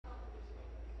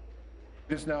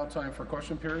It is now time for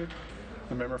question period.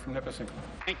 The member from Nipissing.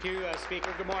 Thank you,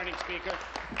 Speaker. Good morning, Speaker.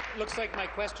 Looks like my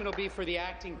question will be for the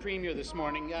acting premier this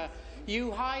morning.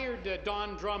 You hired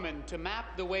Don Drummond to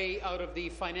map the way out of the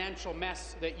financial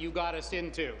mess that you got us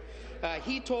into.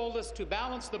 He told us to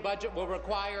balance the budget will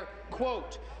require,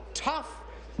 quote, tough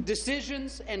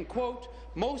decisions and, quote,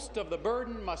 most of the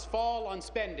burden must fall on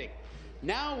spending.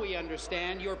 Now we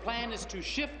understand your plan is to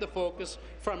shift the focus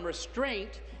from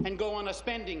restraint and go on a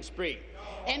spending spree.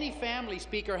 Any family,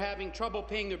 Speaker, having trouble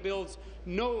paying their bills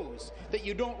knows that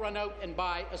you don't run out and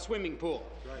buy a swimming pool.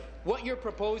 Right. What you're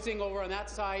proposing over on that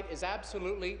side is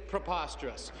absolutely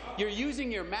preposterous. You're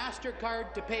using your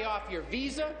MasterCard to pay off your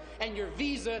Visa and your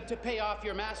Visa to pay off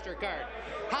your MasterCard.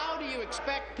 How do you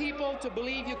expect people to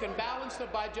believe you can balance the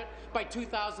budget by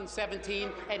 2017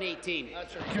 and 18?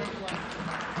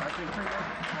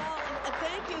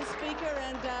 Thank you, Speaker.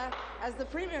 And as the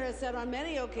Premier has said on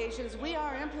many occasions, we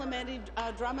are implementing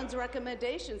Drummond's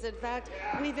recommendations. In fact,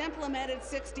 we've implemented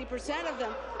 60% of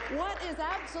them. What is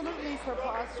absolutely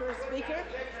preposterous, Speaker,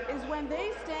 is when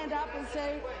they stand up and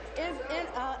say,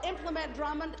 implement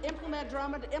Drummond, implement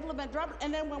Drummond, implement Drummond,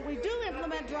 and then when we do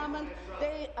implement Drummond,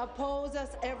 they oppose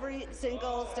us every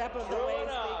single step of the way,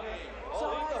 Speaker.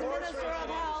 So as Minister of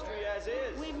Health,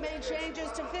 we've made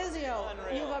changes to physio.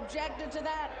 You've objected to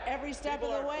that every step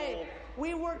of the way.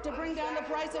 We worked to bring down the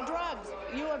price of drugs.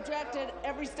 You objected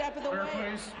every step of the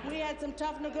way. We had some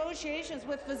tough negotiations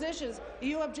with physicians.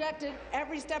 You objected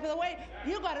every step of the way.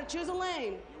 You got to choose a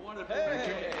lane.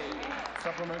 Hey.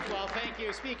 Well, thank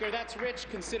you, Speaker. That's rich,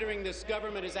 considering this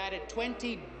government has added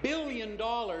 $20 billion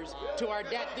to our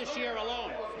debt this year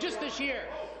alone, just this year.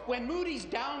 When Moody's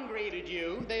downgraded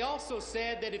you, they also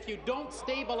said that if you don't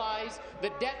stabilize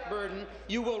the debt burden,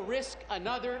 you will risk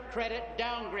another credit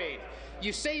downgrade.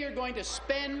 You say you're going to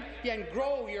spend and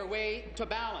grow your way to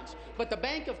balance, but the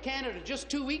Bank of Canada just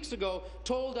 2 weeks ago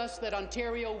told us that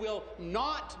Ontario will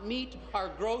not meet our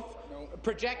growth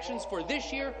projections for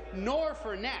this year nor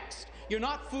for next. You're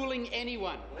not fooling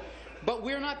anyone. But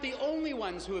we're not the only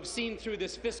ones who have seen through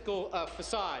this fiscal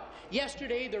facade.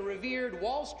 Yesterday, the revered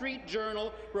Wall Street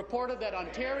Journal reported that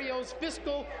Ontario's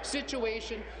fiscal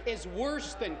situation is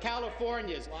worse than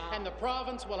California's, and the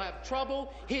province will have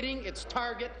trouble hitting its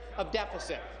target of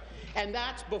deficit. And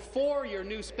that's before your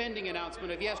new spending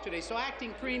announcement of yesterday. So,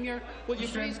 Acting Premier, will you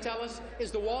please tell us, is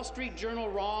the Wall Street Journal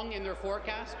wrong in their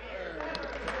forecast?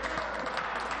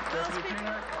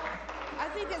 I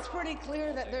think it's pretty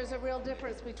clear that there's a real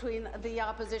difference between the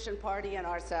opposition party and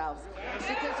ourselves.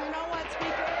 Because you know what,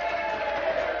 Speaker?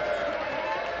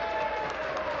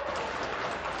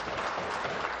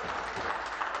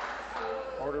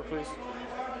 Order, please.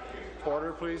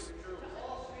 Order, please.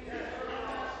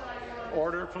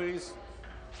 Order, please.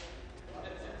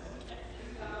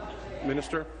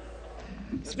 Minister.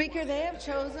 Speaker, they have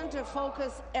chosen to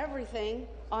focus everything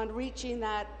on reaching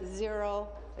that zero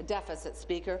deficit,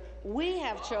 Speaker. We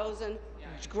have chosen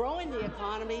growing the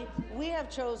economy. We have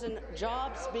chosen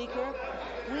jobs, Speaker.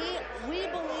 We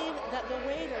believe that the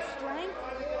way to strength,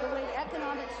 the way to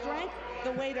economic strength,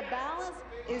 the way to balance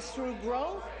is through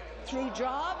growth, through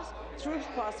jobs, through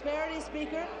prosperity,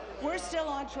 Speaker. We're still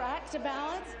on track to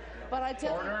balance. But I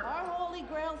tell you, our holy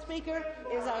grail, Speaker,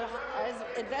 is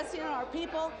investing in our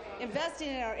people, investing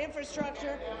in our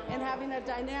infrastructure, and having a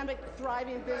dynamic,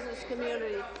 thriving business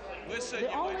community.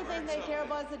 The only thing they care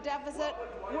about is the deficit.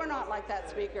 We're not like that,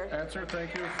 Speaker. Answer.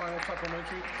 Thank you. Final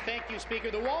supplementary. Thank you,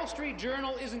 Speaker. The Wall Street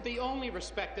Journal isn't the only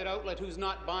respected outlet who's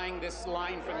not buying this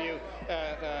line from you,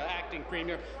 Acting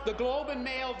Premier. The Globe and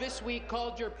Mail this week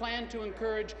called your plan to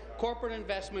encourage corporate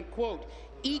investment, quote,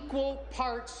 equal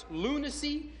parts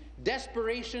lunacy,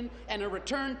 desperation, and a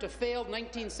return to failed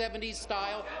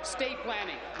 1970s-style state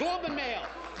planning. Globe and Mail.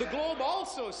 The Globe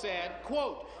also said,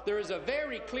 quote, there is a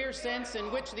very clear sense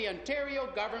in which the Ontario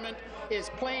government is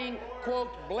playing,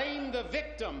 quote, blame the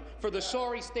victim for the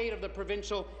sorry state of the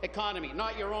provincial economy,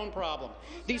 not your own problem.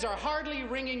 These are hardly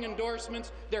ringing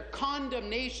endorsements. They're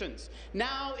condemnations.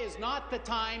 Now is not the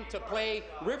time to play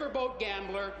riverboat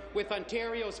gambler with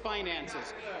Ontario's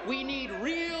finances. We need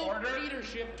real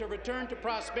leadership to return to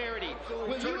prosperity.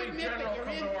 Will you admit that you're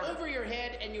in over your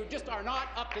head and you just are not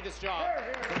up to this job?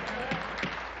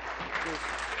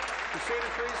 Be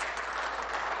seated, please.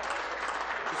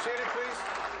 Be seated, please.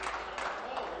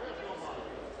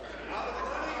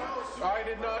 I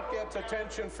did not get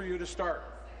attention for you to start.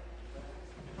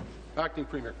 Acting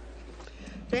Premier.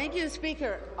 Thank you,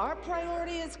 Speaker. Our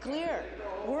priority is clear.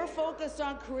 We're focused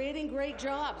on creating great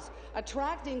jobs,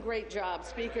 attracting great jobs,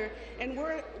 Speaker, and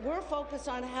we're focused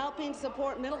on helping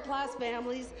support middle-class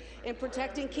families and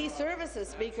protecting key services,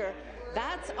 Speaker.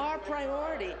 That's our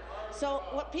priority. So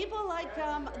what people like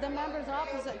the members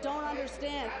opposite don't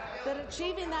understand, that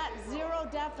achieving that zero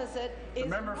deficit is The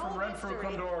member from Renfrew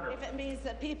come to order. if it means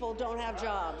that people don't have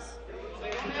jobs.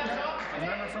 The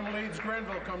member from Leeds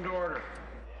Grenville come to order.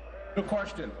 No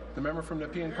question. The member from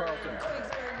Nepean Carleton.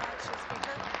 Thanks very much, Speaker.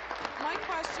 My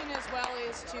question as well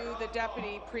is to the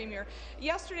Deputy Premier.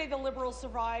 Yesterday, the Liberals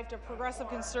survived a Progressive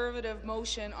Conservative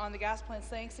motion on the gas plants.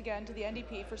 Thanks again to the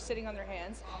NDP for sitting on their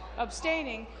hands,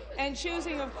 abstaining, and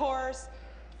choosing, of course,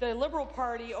 the Liberal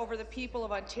Party over the people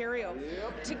of Ontario.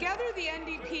 Together, the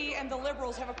NDP and the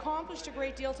Liberals have accomplished a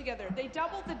great deal together. They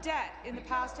doubled the debt in the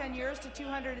past 10 years to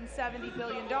 $270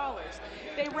 billion.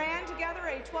 They ran together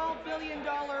a $12 billion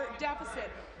deficit.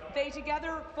 They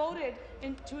together voted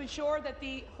to ensure that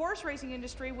the horse racing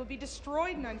industry would be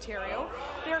destroyed in Ontario.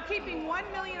 They're keeping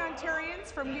 1 million Ontarians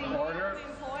from being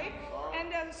gainfully employed.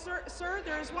 And, sir,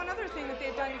 there is one other thing that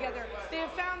they've done together. They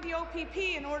have found the OPP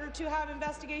in order to have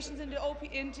investigations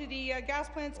into the gas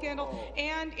plant scandal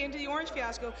and into the orange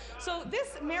fiasco. So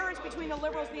this marriage between the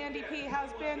Liberals and the NDP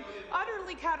has been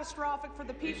utterly catastrophic for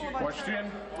the people of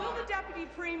Ontario. Will the Deputy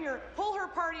Premier pull her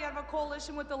party out of a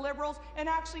coalition with the Liberals and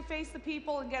actually face the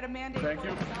people and get a mandate? Thank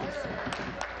you.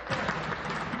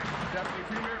 Deputy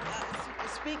Premier.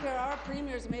 Speaker, our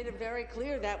Premier's made it very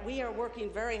clear that we are working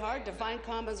very hard to find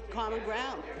common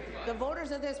ground. The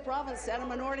voters of this province sent a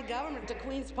minority government to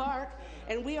Queen's Park,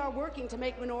 and we are working to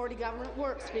make minority government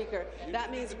work, Speaker.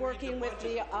 That means working with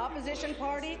the opposition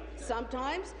party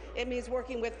sometimes. It means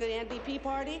working with the NDP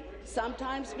party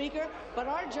sometimes, Speaker. But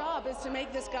our job is to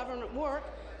make this government work,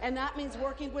 and that means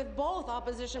working with both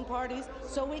opposition parties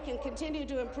so we can continue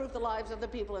to improve the lives of the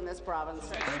people in this province.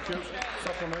 Thank you.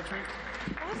 Supplementary.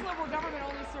 Well, this Liberal government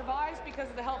only survives because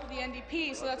of the help of the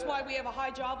NDP, so that's why we have a high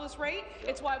jobless rate,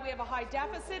 it's why we have a high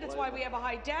deficit, it's why we have a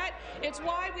high debt, it's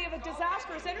why we have a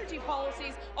disastrous energy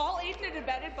policies, all aided and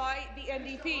abetted by the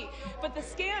NDP. But the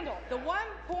scandal, the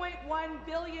 $1.1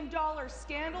 billion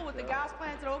scandal with the gas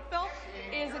plants at Oakville,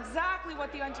 is exactly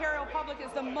what the Ontario public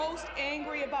is the most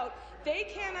angry about. They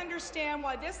can't understand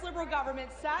why this Liberal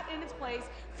government sat in its place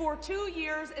for 2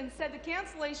 years and said the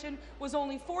cancellation was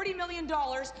only $40 million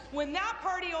when that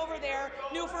party over there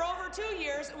knew for over 2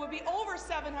 years it would be over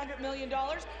 $700 million,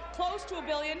 close to $1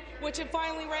 billion, which it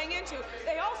finally rang into.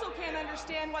 They also can't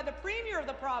understand why the Premier of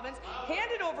the province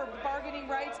handed over bargaining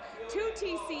rights to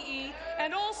TCE,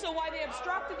 and also why they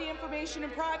obstructed the Information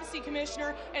and Privacy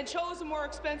Commissioner and chose a more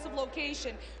expensive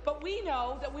location. But we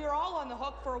know that we are all on the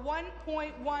hook for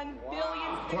 $1.1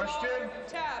 billion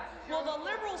tab. Will the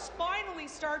Liberals finally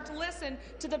start to listen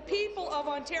to the people of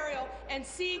Ontario and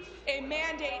seek a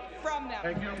mandate from them?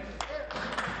 Thank you.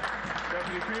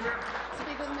 Deputy Premier.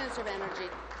 Speak with the Minister of Energy.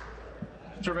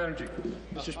 Minister of Energy.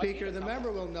 Mr. Speaker, the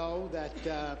member will know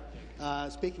that,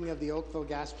 speaking of the Oakville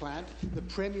gas plant, the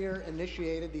Premier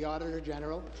initiated the Auditor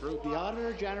General. The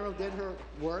Auditor General did her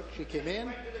work. She came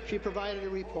in. She provided a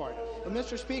report. But,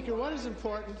 Mr. Speaker, what is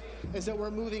important is that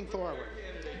we're moving forward.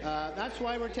 That's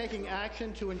why we're taking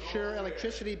action to ensure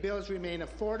electricity bills remain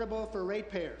affordable for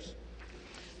ratepayers.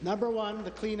 Number one,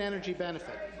 the clean energy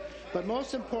benefit. But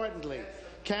most importantly,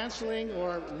 cancelling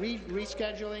or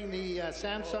rescheduling the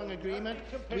Samsung agreement,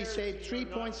 we saved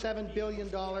 $3.7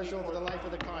 billion over the life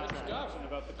of the contract.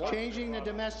 Changing the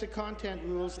domestic content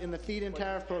rules in the feed-in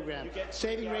tariff program,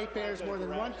 saving ratepayers more than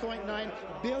 $1.9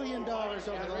 billion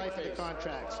over the life of the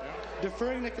contracts.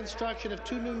 Deferring the construction of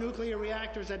 2 new nuclear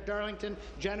reactors at Darlington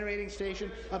Generating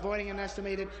Station, avoiding an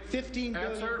estimated $15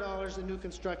 billion in new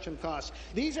construction costs.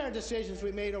 These are decisions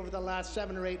we made over the last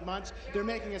 7 or 8 months. They're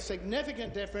making a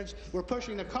significant difference. We're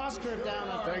pushing the cost curve down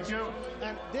on Thank you.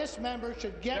 And this member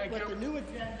should get with the new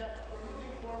agenda.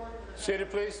 Seated,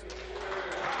 please.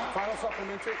 Final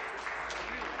supplementary.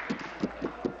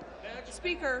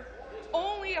 Speaker,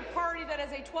 only a party that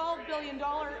has a $12 billion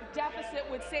deficit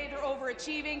would say they're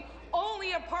overachieving.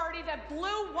 Only a party that blew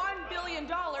 $1 billion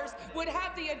would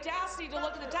have the audacity to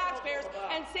look at the taxpayers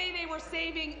and say they were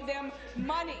saving them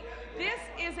money. This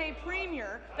is a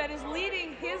Premier that is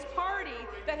leading his party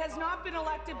that has not been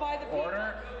elected by the people.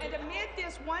 And amid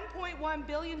this $1.1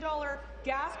 billion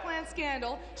gas plant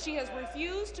scandal, she has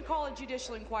refused to call a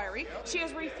judicial inquiry, she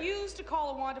has refused to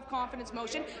call a want of confidence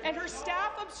motion, and her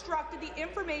staff obstructed the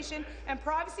Information and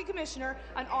Privacy Commissioner,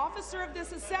 an officer of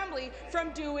this Assembly,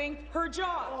 from doing her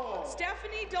job.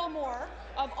 Stephanie Delmore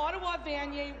of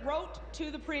Ottawa-Vanier wrote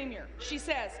to the Premier. She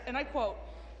says, and I quote,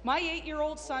 "My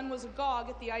 8-year-old son was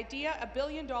agog at the idea $1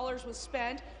 billion was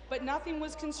spent, but nothing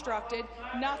was constructed,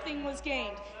 nothing was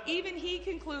gained. Even he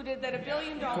concluded that $1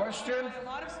 billion would buy a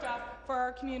lot of stuff for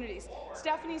our communities."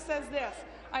 Stephanie says this,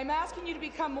 "I'm asking you to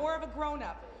become more of a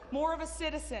grown-up, more of a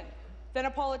citizen. than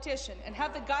a politician and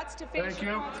have the guts to face the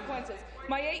consequences.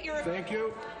 My 8-year... Thank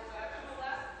you.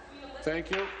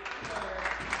 Thank you.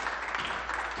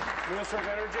 Minister of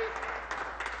Energy.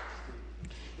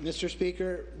 Mr.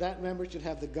 Speaker, that member should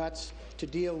have the guts to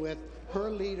deal with her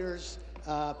leader's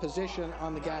position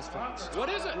on the gas tax. What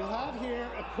is it? We have here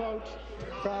a quote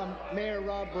from Mayor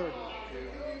Rob Burton.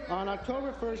 On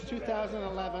October 1st,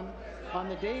 2011, on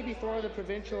the day before the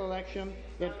provincial election,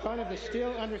 in front of the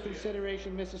still under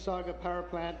consideration Mississauga power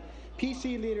plant,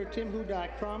 PC leader Tim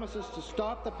Hudak promises to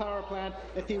stop the power plant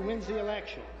if he wins the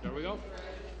election. There we go.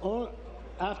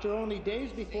 After only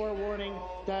days before warning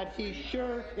that he's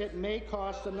sure it may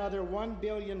cost another $1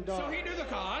 billion. So he knew the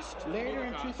cost. Later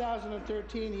in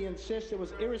 2013, he insists it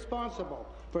was irresponsible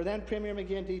for then Premier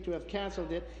McGuinty to have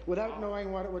cancelled it without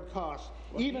knowing what it would cost,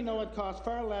 even though it cost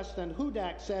far less than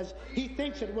Hudak says he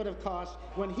thinks it would have cost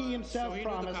when he himself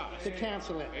promised to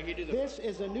cancel it. This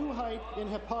is a new height in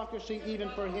hypocrisy even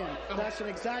for him. That's an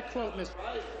exact quote, Mr.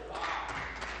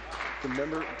 The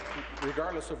member,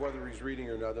 regardless of whether he's reading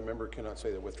or not, the member cannot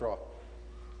say that. Withdraw.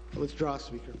 Withdraw,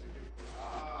 Speaker.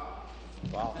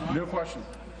 Wow. New question.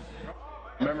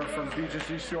 Member from Beaches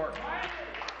East York.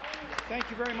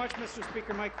 Thank you very much, Mr.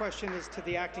 Speaker. My question is to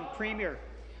the acting Premier.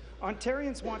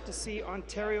 Ontarians want to see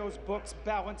Ontario's books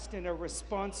balanced in a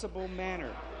responsible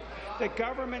manner. The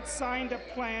government signed a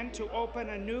plan to open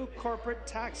a new corporate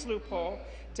tax loophole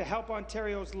to help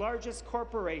Ontario's largest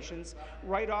corporations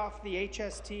write off the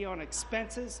HST on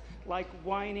expenses like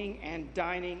wining and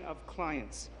dining of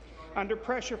clients. Under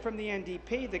pressure from the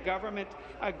NDP, the government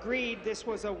agreed this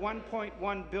was a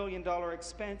 $1.1 billion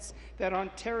expense that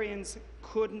Ontarians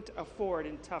couldn't afford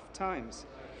in tough times.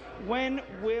 When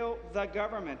will the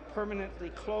government permanently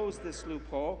close this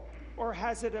loophole, or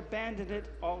has it abandoned it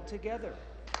altogether?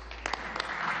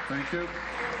 Thank you.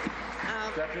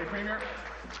 Deputy Premier.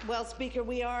 Well, Speaker,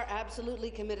 we are absolutely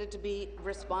committed to be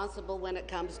responsible when it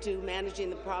comes to managing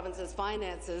the province's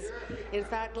finances. In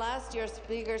fact, last year,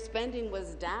 Speaker, spending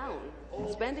was down.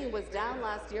 Spending was down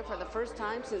last year for the first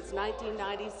time since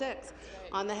 1996.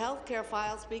 On the healthcare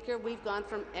file, Speaker, we've gone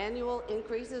from annual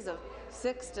increases of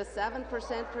 6 to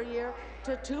 7% per year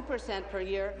to 2% per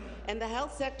year, and the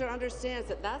health sector understands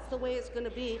that that's the way it's going to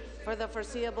be for the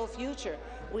foreseeable future.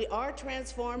 We are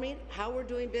transforming how we're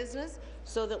doing business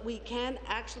so that we can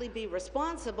actually be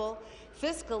responsible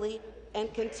fiscally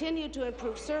and continue to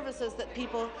improve services that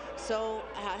people so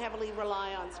heavily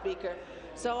rely on, Speaker.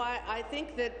 So I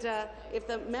think that if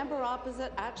the member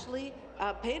opposite actually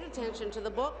paid attention to the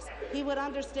books, he would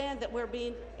understand that we're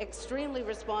being extremely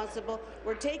responsible.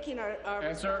 We're taking our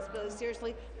responsibility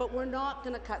seriously, but we're not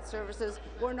going to cut services.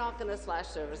 We're not going to slash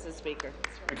services, Speaker.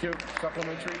 Thank you.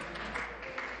 Supplementary.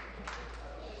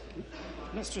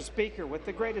 Mr. Speaker, with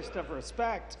the greatest of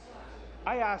respect,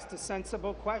 I asked a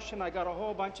sensible question. I got a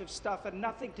whole bunch of stuff and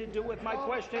nothing to do with my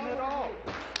question at all.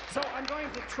 So I'm going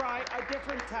to try a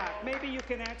different tack. Maybe you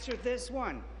can answer this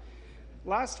one.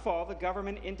 Last fall, the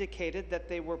government indicated that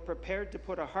they were prepared to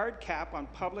put a hard cap on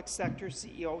public sector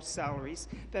CEO salaries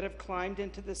that have climbed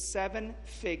into the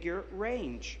 7-figure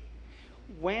range.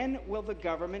 When will the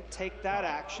government take that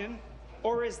action,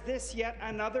 or is this yet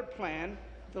another plan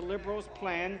the Liberals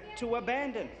plan to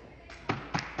abandon?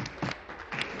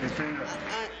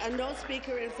 No,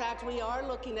 Speaker. In fact, we are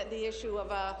looking at the issue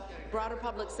of broader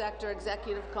public sector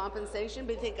executive compensation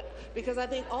because I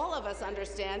think all of us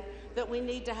understand that we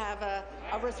need to have a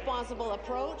responsible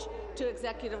approach to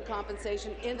executive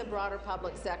compensation in the broader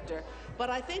public sector. But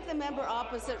I think the member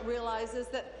opposite realizes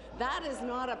that that is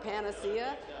not a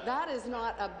panacea. That is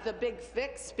not the big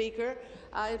fix, Speaker.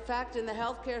 In fact, in the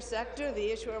healthcare sector,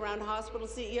 the issue around hospital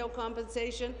CEO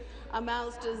compensation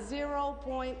amounts to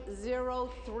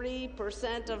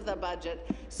 0.03% of the budget.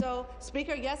 So,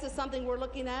 Speaker, yes, it's something we're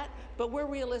looking at, but we're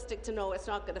realistic to know it's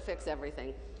not going to fix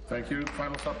everything. Thank you.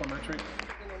 Final supplementary.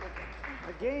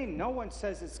 Again, no one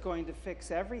says it's going to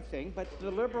fix everything, but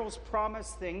the Liberals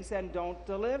promise things and don't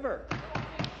deliver.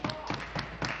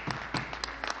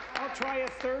 I'll try a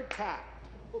third tack.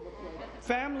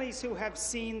 Families who have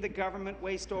seen the government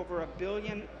waste over $1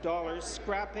 billion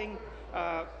scrapping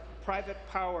private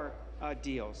power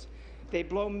deals. They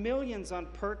blow millions on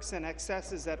perks and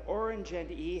excesses at Orange and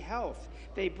eHealth.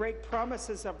 They break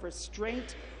promises of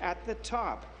restraint at the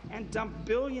top and dump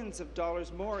billions of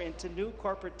dollars more into new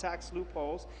corporate tax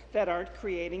loopholes that aren't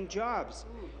creating jobs.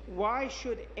 Why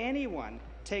should anyone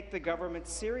take the government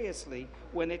seriously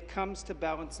when it comes to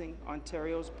balancing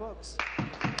Ontario's books?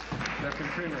 Deputy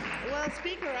Premier. Well,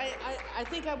 Speaker, I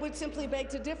think I would simply beg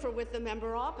to differ with the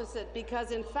member opposite,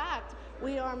 because in fact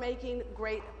we are making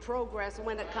great progress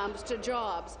when it comes to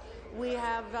jobs. We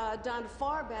have done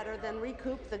far better than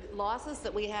recoup the losses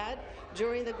that we had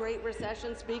during the Great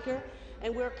Recession, Speaker,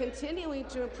 and we're continuing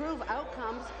to improve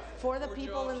outcomes for the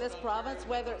people in this province,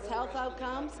 whether it's health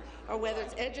outcomes or whether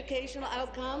it's educational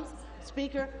outcomes.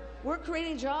 Speaker, we're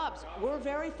creating jobs. We're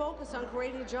very focused on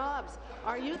creating jobs.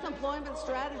 Our youth employment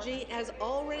strategy has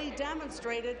already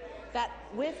demonstrated that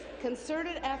with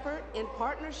concerted effort in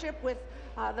partnership with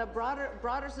the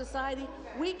broader society,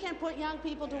 we can put young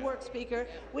people to work, Speaker.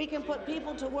 We can put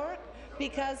people to work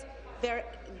because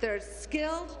they're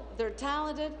skilled, they're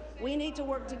talented. We need to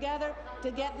work together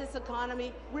to get this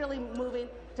economy really moving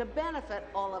to benefit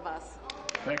all of us.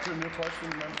 Thank you. New question,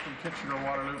 the member from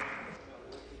Kitchener-Waterloo.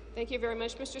 Thank you very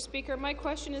much, Mr. Speaker. My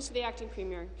question is to the Acting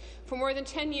Premier. For more than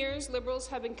 10 years, Liberals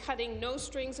have been cutting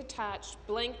no-strings-attached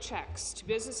blank cheques to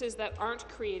businesses that aren't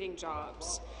creating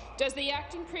jobs. Does the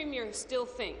Acting Premier still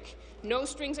think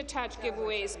no-strings-attached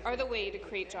giveaways are the way to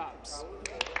create jobs?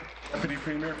 Deputy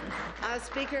Premier.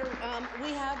 Speaker,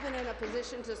 we have been in a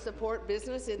position to support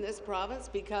business in this province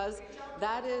because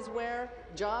that is where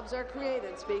jobs are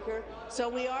created, Speaker. So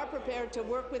we are prepared to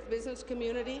work with business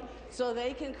community so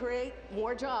they can create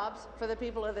more jobs for the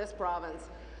people of this province.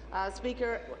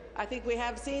 Speaker, I think we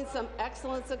have seen some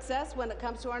excellent success when it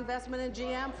comes to our investment in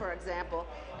GM, for example.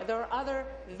 There are other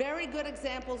very good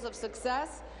examples of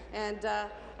success, and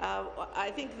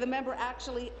I think the member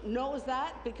actually knows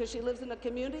that because she lives in a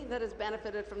community that has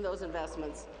benefited from those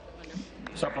investments.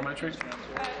 Supplementary.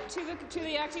 To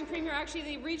the Acting Premier, actually,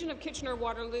 the region of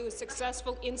Kitchener-Waterloo is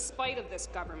successful in spite of this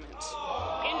government.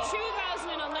 In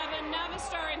 2011,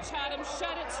 Navistar in Chatham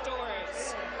shut its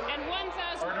doors, and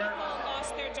 1,000 people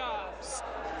lost their jobs.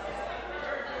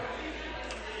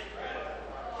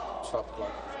 Stop the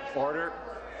clock. Order.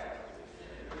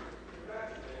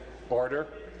 Order.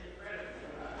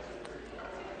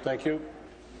 Thank you.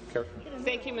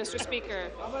 Thank you, Mr.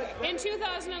 Speaker. In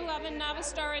 2011,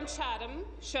 Navistar in Chatham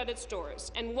shut its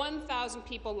doors, and 1,000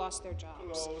 people lost their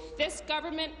jobs. This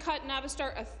government cut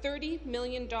Navistar a $30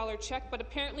 million cheque, but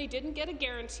apparently didn't get a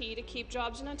guarantee to keep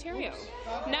jobs in Ontario.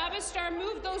 Navistar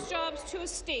moved those jobs to a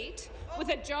state with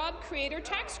a job creator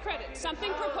tax credit,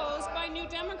 something proposed by New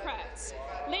Democrats.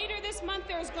 Later this month,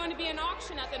 there is going to be an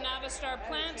auction at the Navistar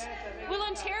plant. Will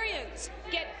Ontarians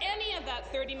get any of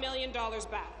that $30 million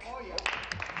back?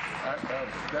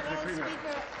 Speaker,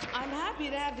 I'm happy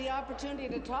to have the opportunity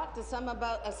to talk to some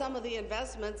about some of the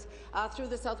investments through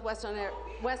the Southwest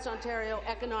West Ontario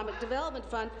Economic Development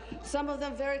Fund, some of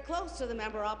them very close to the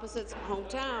member opposite's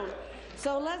hometown.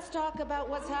 So let's talk about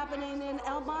what's happening in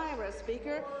Elmira,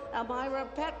 Speaker. Elmira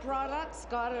Pet Products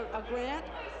got a grant,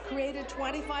 created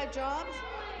 25 jobs,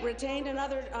 retained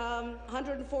another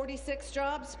 146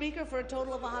 jobs, Speaker, for a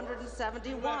total of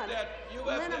 171.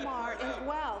 Linamar in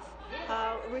Guelph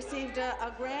received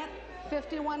a grant,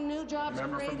 51 new jobs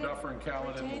created,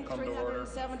 retained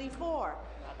 374.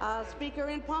 Speaker,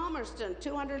 in Palmerston,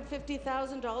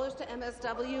 $250,000 to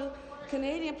MSW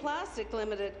Canadian Plastic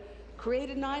Limited,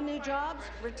 created 9 new jobs,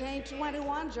 retained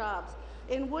 21 jobs.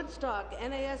 In Woodstock,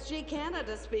 NASG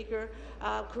Canada, Speaker,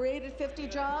 created 50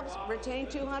 jobs,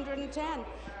 retained 210.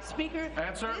 Speaker,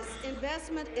 Answer. This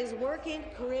investment is working,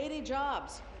 creating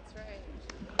jobs. That's right.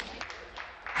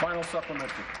 Final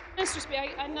supplementary. Mr.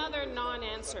 Speaker, another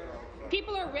non-answer.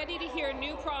 People are ready to hear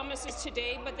new promises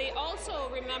today, but they also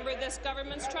remember this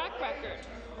government's track record.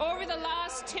 Over the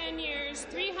last 10 years,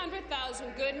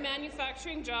 300,000 good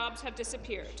manufacturing jobs have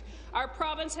disappeared. Our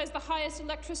province has the highest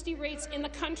electricity rates in the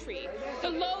country, the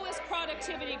lowest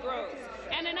productivity growth,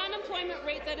 and an unemployment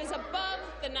rate that is above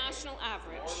the national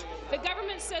average. The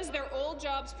government says their old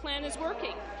jobs plan is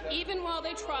working, even while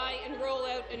they try and roll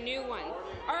out a new one.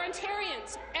 Are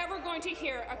Ontarians ever going to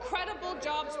hear a credible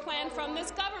jobs plan from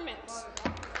this government?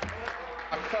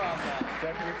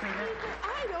 Deputy Premier.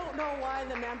 I don't know why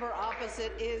the member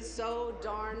opposite is so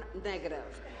darn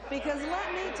negative. Because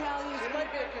let me tell you,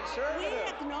 Speaker, we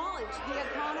acknowledge the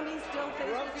economy still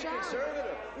faces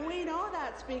challenges. We know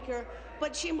that, Speaker.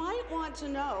 But she might want to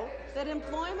know that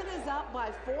employment is up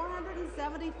by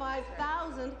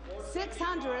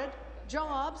 475,600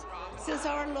 jobs since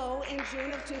our low in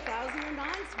June of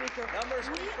 2009, Speaker. Numbers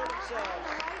we are on the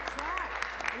right track.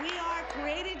 We are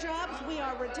creating jobs. We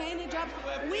are retaining jobs.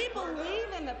 We believe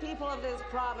in the people of this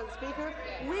province, Speaker.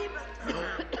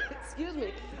 Excuse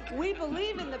me. We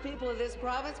believe in the people of this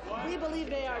province. We believe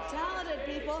they are talented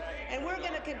people, and we're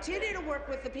going to continue to work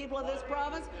with the people of this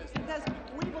province because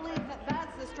we believe that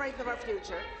that's the strength of our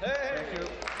future. Thank you.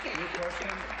 New question.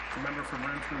 The member from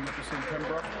Renfrew, Nipissing,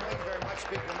 Pembroke. Thank you very much,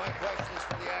 Speaker. My question is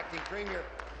for the Acting Premier.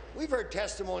 We've heard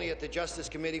testimony at the Justice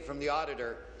Committee from the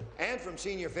Auditor and from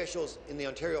senior officials in the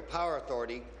Ontario Power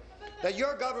Authority that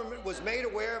your government was made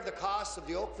aware of the costs of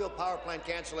the Oakville Power Plant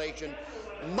cancellation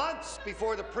months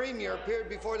before the Premier appeared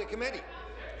before the committee.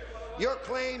 Your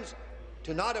claims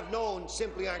to not have known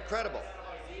simply aren't credible.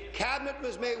 Cabinet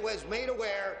was made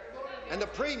aware, and the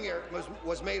Premier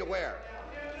was made aware.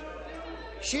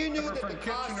 She knew that the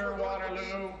costs were going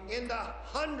to be in the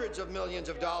hundreds of millions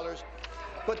of dollars,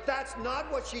 but that's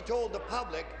not what she told the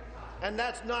public, and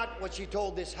that's not what she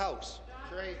told this House.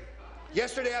 Right.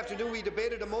 Yesterday afternoon, we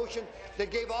debated a motion that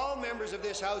gave all members of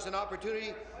this House an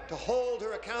opportunity to hold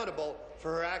her accountable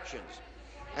for her actions,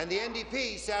 and the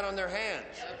NDP sat on their hands.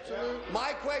 Absolutely.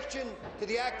 My question to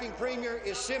the Acting Premier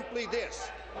is simply this.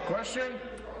 Question.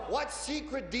 What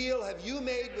secret deal have you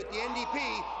made with the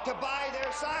NDP to buy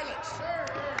their silence?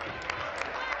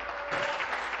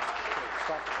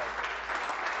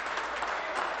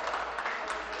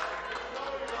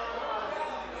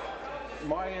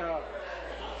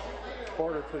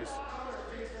 Order, please.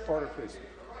 Order, please.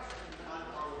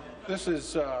 This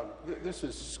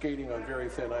is skating on very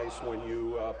thin ice when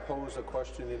you pose a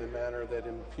question in a manner that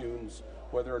impugns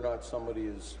whether or not somebody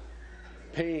is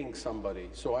paying somebody.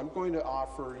 So I'm going to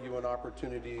offer you an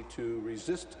opportunity to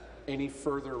resist any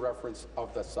further reference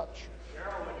of the such.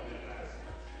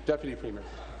 Deputy Premier.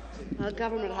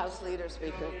 Government House Leader,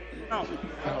 Speaker. Oh.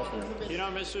 You know,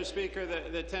 Mr. Speaker,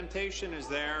 the temptation is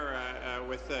there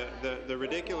with the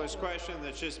ridiculous question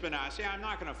that's just been asked. Yeah, I'm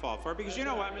not going to fall for it because you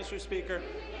know what, Mr. Speaker?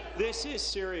 This is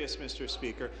serious, Mr.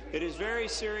 Speaker. It is very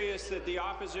serious that the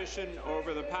opposition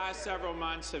over the past several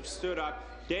months have stood up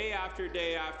day after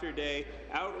day after day,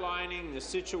 outlining the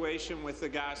situation with the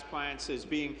gas plants as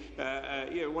being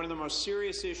one of the most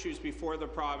serious issues before the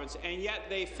province, and yet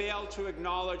they failed to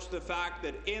acknowledge the fact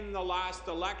that in the last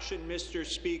election, Mr.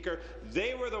 Speaker,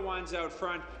 they were the ones out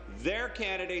front, their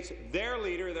candidates, their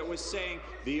leader that was saying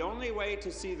the only way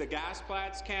to see the gas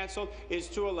plants cancelled is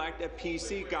to elect a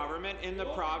PC government in the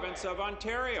province of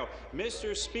Ontario.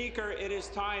 Mr. Speaker, it is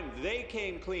time they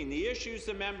came clean. The issues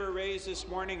the member raised this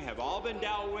morning have all been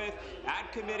dealt with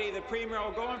at committee. The Premier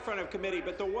will go in front of committee,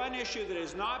 but the one issue that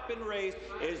has not been raised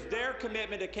is their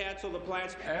commitment to cancel the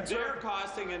plants, their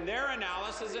costing and their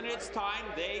analysis, and it's time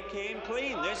they came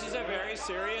clean. This is a very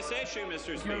serious issue,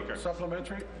 Mr. Speaker.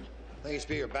 Supplementary. Thank you,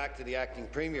 Speaker. Back to the Acting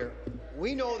Premier.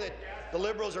 We know that the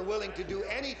Liberals are willing to do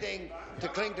anything to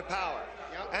cling to power,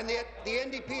 and the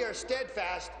NDP are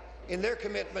steadfast in their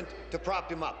commitment to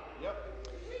prop him up.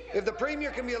 If the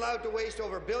Premier can be allowed to waste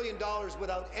over $1 billion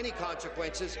without any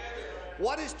consequences,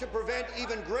 what is to prevent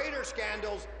even greater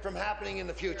scandals from happening in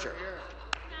the future?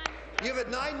 You've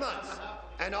had 9 months,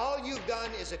 and all you've done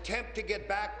is attempt to get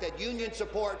back that union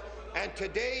support, and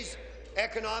today's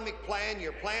economic plan,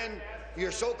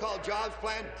 your so-called jobs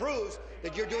plan, proves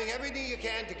that you're doing everything you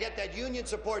can to get that union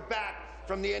support back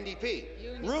from the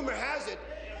NDP. Rumour has it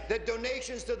that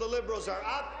donations to the Liberals are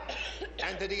up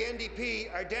and to the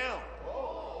NDP are down.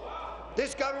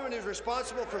 This government is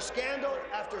responsible for scandal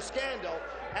after scandal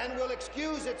and will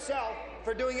excuse itself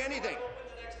for doing anything.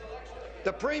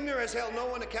 The Premier has held no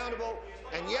one accountable,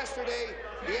 and yesterday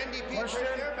the NDP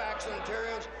turned their backs on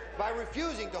Ontarians by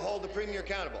refusing to hold the Premier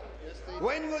accountable.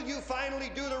 When will you finally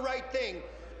do the right thing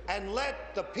and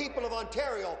let the people of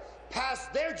Ontario pass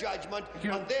their judgment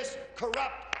on this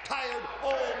corrupt, tired,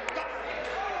 old government?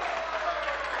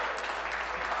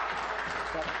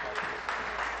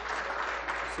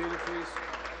 Seated, please.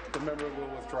 The member will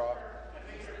withdraw.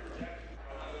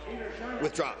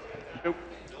 Withdraw. Nope.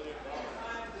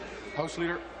 House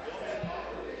Leader.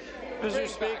 Mr.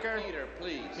 Speaker,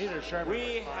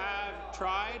 we have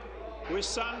tried with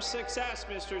some success,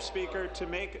 Mr. Speaker, to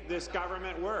make this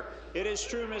government work. It is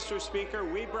true, Mr. Speaker,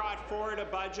 we brought forward a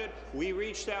budget. We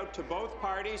reached out to both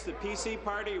parties. The PC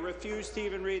party refused to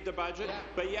even read the budget.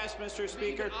 But yes, Mr.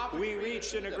 Speaker, we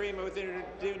reached an agreement with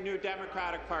the New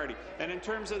Democratic Party. And in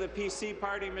terms of the PC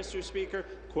party, Mr. Speaker,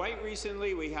 quite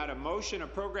recently we had a motion, a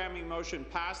programming motion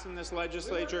passed in this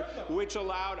legislature, which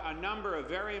allowed a number of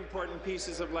very important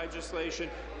pieces of legislation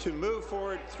to move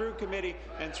forward through committee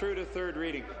and through to third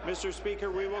reading. Mr.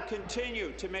 Speaker, we will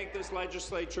continue to make this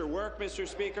legislature work, Mr.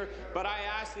 Speaker, but I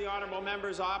ask the honourable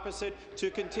members opposite to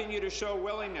continue to show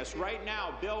willingness. Right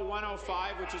now, Bill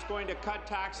 105, which is going to cut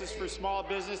taxes for small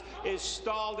business, is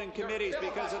stalled in committees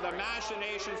because of the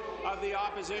machinations of the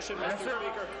opposition, Mr.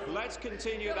 Speaker. Let's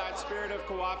continue that spirit of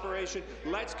cooperation.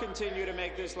 Let's continue to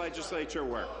make this legislature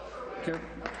work. Okay.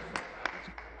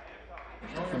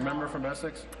 The member from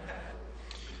Essex.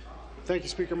 Thank you,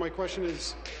 Speaker. My question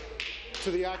is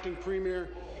to the Acting Premier.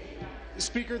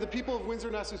 Speaker, the people of Windsor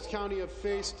and Essex County have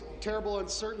faced terrible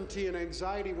uncertainty and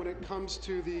anxiety when it comes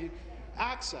to the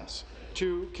access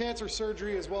to cancer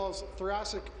surgery as well as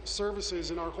thoracic services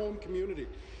in our home community.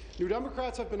 New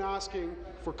Democrats have been asking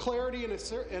for clarity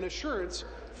and assurance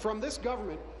from this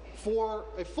government for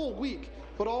a full week,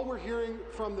 but all we're hearing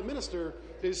from the minister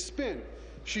is spin.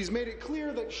 She's made it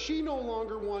clear that she no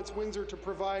longer wants Windsor to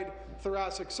provide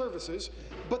thoracic services,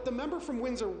 but the member from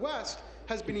Windsor West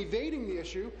has been evading the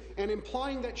issue and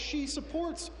implying that she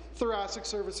supports thoracic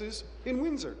services in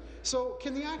Windsor. So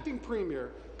can the acting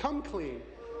premier come clean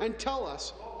and tell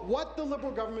us what the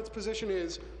Liberal government's position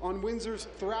is on Windsor's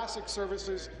thoracic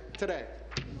services today?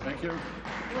 Thank you.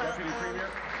 Deputy Premier.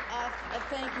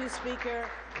 Thank you, Speaker.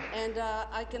 And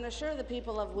I can assure the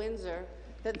people of Windsor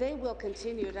that they will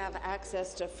continue to have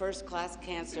access to first-class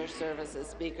cancer services,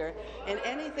 Speaker. And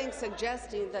anything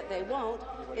suggesting that they won't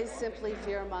is simply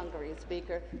fear-mongering,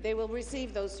 Speaker. They will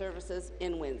receive those services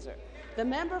in Windsor. The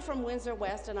member from Windsor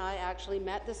West and I actually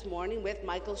met this morning with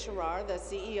Michael Sherrar, the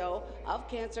CEO of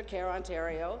Cancer Care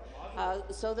Ontario,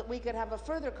 so that we could have a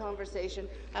further conversation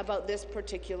about this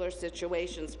particular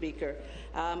situation, Speaker.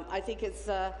 I think it's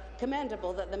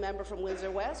commendable that the member from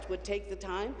Windsor West would take the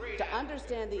time to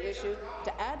understand the issue,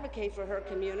 to advocate for her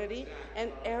community, and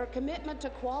her commitment to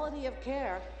quality of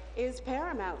care is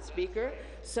paramount, Speaker.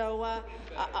 So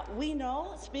we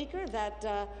know, Speaker, that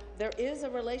there is a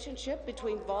relationship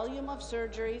between volume of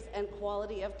surgeries and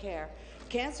quality of care.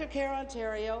 Cancer Care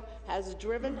Ontario has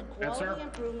driven quality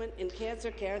improvement in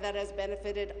cancer care that has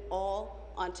benefited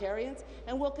all Ontarians,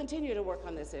 and we'll continue to work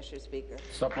on this issue, Speaker.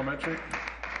 Supplementary.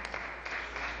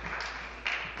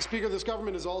 Speaker, this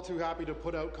government is all too happy to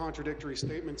put out contradictory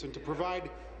statements and to provide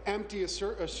empty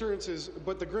assurances,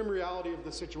 but the grim reality of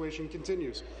the situation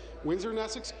continues. Windsor and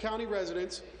Essex County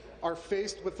residents are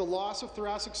faced with the loss of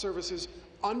thoracic services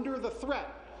under the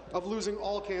threat of losing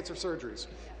all cancer surgeries.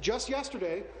 Just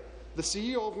yesterday, the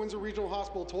CEO of Windsor Regional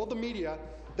Hospital told the media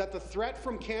that the threat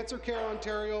from Cancer Care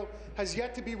Ontario has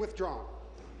yet to be withdrawn.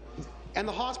 And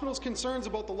the hospital's concerns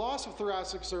about the loss of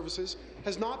thoracic services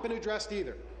has not been addressed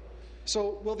either.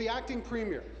 So will the acting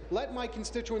premier let my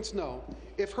constituents know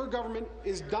if her government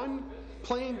is done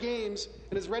playing games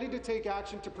and is ready to take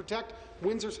action to protect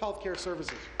Windsor's healthcare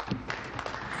services?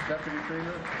 Deputy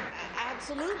Premier.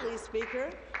 Absolutely,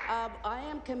 Speaker. I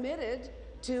am committed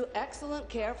to excellent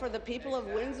care for the people of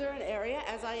Windsor and area,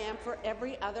 as I am for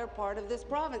every other part of this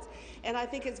province. And I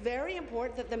think it's very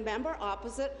important that the member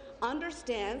opposite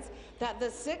understands that the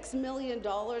 $6 million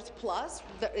plus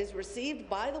that is received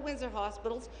by the Windsor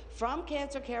hospitals from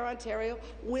Cancer Care Ontario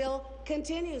will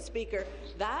continue, Speaker.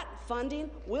 That funding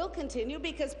will continue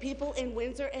because people in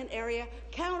Windsor and area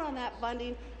count on that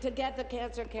funding to get the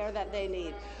cancer care that they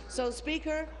need. So,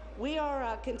 Speaker, we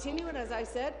are continuing, as I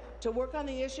said, to work on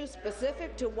the issue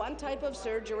specific to one type of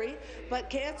surgery,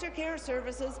 but cancer care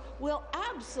services will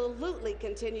absolutely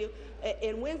continue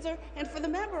in Windsor, and for the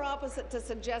member opposite to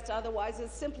suggest otherwise is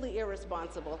simply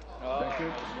irresponsible. Thank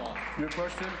you. Your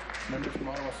question, member from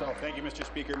Ottawa South. Thank you, Mr.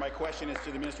 Speaker. My question is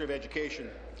to the Minister of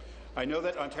Education. I know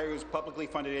that Ontario's publicly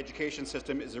funded education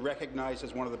system is recognized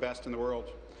as one of the best in the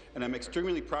world, and I'm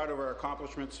extremely proud of our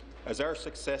accomplishments, as our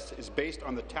success is based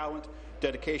on the talent,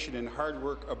 dedication and hard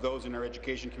work of those in our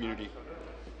education community.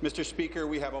 Mr. Speaker,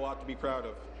 we have a lot to be proud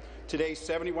of. Today,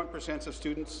 71% of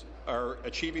students are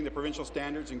achieving the provincial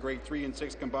standards in grade 3 and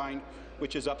 6 combined,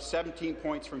 which is up 17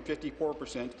 points from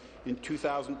 54% in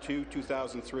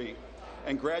 2002-2003.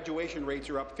 And graduation rates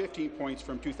are up 15 points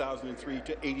from 2003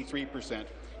 to 83%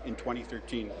 in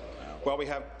 2013. While we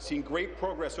have seen great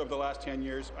progress over the last 10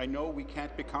 years, I know we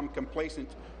can't become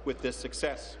complacent with this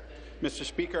success. Mr.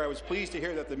 Speaker, I was pleased to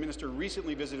hear that the minister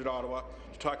recently visited Ottawa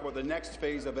to talk about the next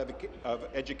phase of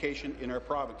education in our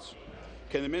province.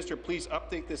 Can the minister please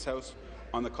update this House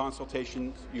on the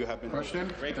consultations you have been Question.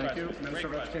 Thank you. Minister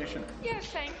of Education. Yes,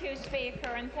 thank you, Speaker,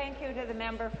 and thank you to the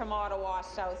member from Ottawa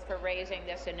South for raising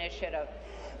this initiative.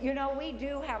 You know, we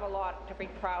do have a lot to be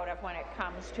proud of when it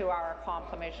comes to our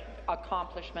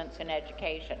accomplishments in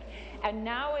education. And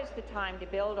now is the time to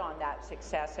build on that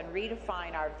success and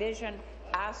redefine our vision,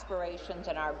 aspirations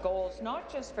and our goals,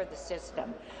 not just for the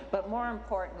system, but more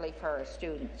importantly for our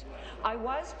students. I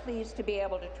was pleased to be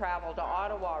able to travel to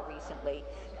Ottawa recently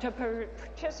to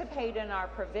participate in our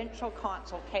provincial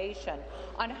consultation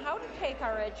on how to take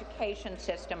our education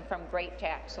system from great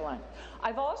to excellent.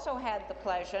 I've also had the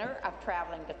pleasure of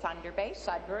traveling to Thunder Bay,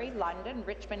 Sudbury, London,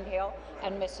 Richmond Hill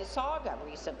and Mississauga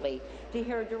recently to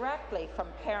hear directly from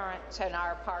parents and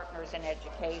our partners in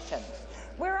education.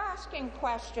 We're asking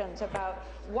questions about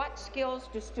what skills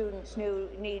do students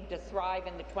need to thrive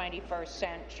in the 21st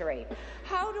century?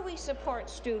 How do we support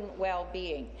student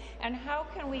well-being? And how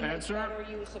can we make better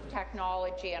use of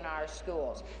technology in our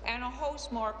schools? And a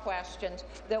host more questions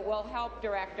that will help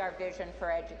direct our vision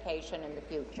for education in the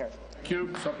future.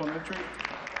 Cube, supplementary.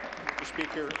 Mr.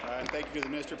 Speaker, and thank you to the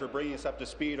Minister for bringing us up to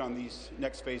speed on these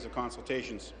next phase of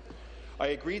consultations. I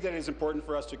agree that it is important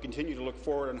for us to continue to look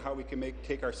forward on how we can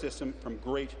take our system from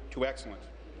great to excellent.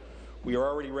 We are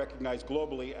already recognized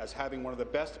globally as having one of the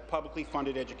best publicly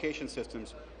funded education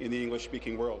systems in the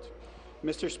English-speaking world.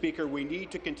 Mr. Speaker, we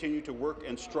need to continue to work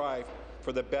and strive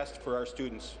for the best for our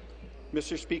students.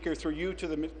 Mr. Speaker, through you,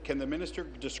 can the Minister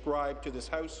describe to this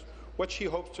House what she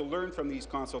hopes to learn from these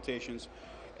consultations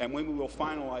and when we will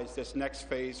finalize this next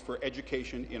phase for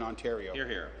education in Ontario? Hear,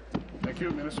 hear. Thank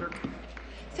you, Minister.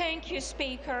 Thank you,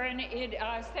 Speaker, and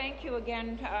thank you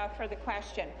again for the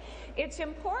question. It's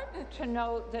important to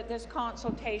note that this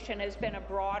consultation has been a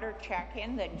broader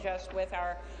check-in than just with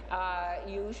our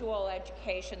usual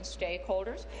education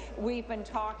stakeholders. We've been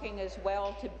talking as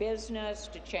well to business,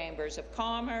 to chambers of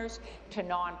commerce, to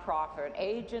non-profit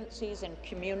agencies and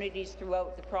communities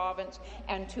throughout the province,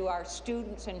 and to our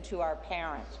students and to our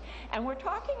parents. And we're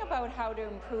talking about how to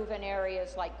improve in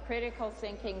areas like critical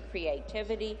thinking,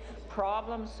 creativity,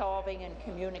 problem solving and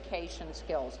communication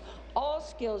skills, all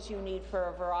skills you need for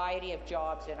a variety of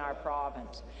jobs in our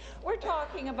province. We're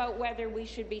talking about whether we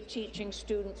should be teaching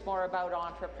students more about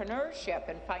entrepreneurship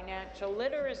and financial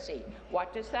literacy.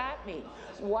 What does that mean?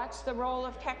 What's the role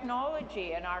of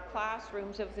technology in our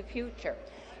classrooms of the future?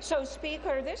 So,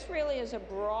 Speaker, this really is a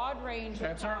broad range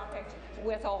of topics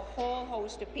with a whole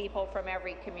host of people from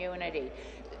every community.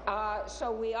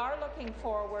 So we are looking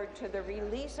forward to the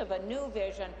release of a new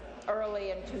vision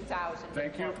early in 2014.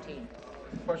 Thank you.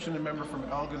 Question, the member from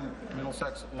Elgin,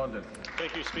 Middlesex, London.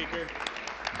 Thank you, Speaker.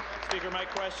 Speaker, my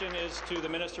question is to the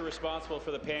Minister responsible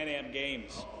for the Pan Am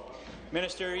Games.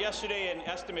 Minister, yesterday in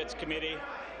Estimates Committee,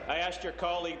 I asked your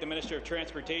colleague, the Minister of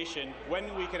Transportation,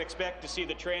 when we can expect to see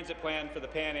the transit plan for the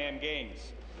Pan Am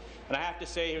Games. And I have to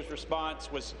say his response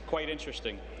was quite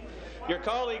interesting. Your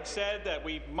colleague said that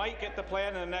we might get the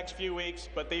plan in the next few weeks,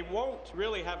 but they won't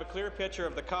really have a clear picture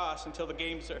of the costs until the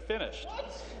games are finished.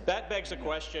 That begs the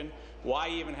question, why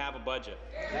even have a budget?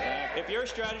 If your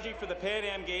strategy for the Pan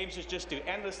Am Games is just to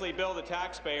endlessly bill the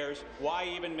taxpayers, why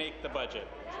even make the budget?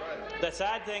 The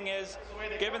sad thing is,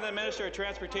 given the Minister of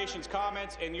Transportation's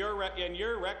comments and your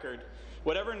record,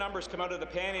 whatever numbers come out of the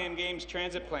Pan Am Games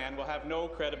transit plan will have no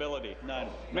credibility. None.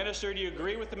 Minister, do you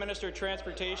agree with the Minister of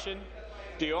Transportation?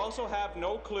 Do you also have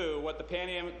no clue what the Pan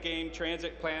Am Game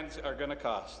transit plans are going to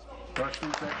cost? Question,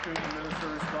 thank you. The Minister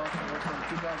responsible for the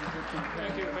 2015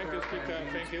 Thank you, Speaker.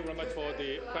 Thank you very much for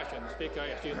the question. Speaker,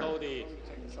 as you know, the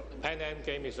Pan Am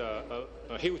Game is a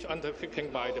huge undertaking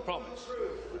by the province.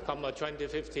 Come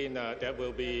 2015, there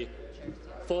will be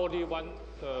 41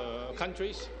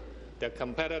 countries. The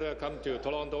competitor come to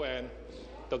Toronto, and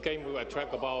the game will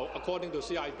attract about, according to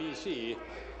CIBC,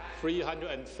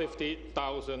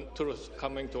 350,000 tourists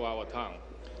coming to our town.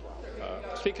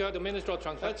 Speaker, the Minister of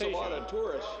Transportation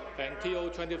and TO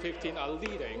 2015 are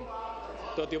leading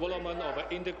the development of an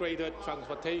integrated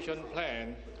transportation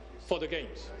plan for the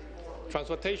Games.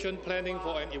 Transportation planning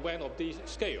for an event of this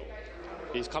scale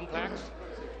is complex,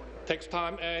 takes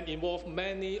time, and involves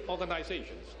many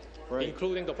organizations,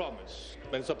 including the province,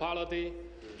 municipality,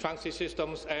 transit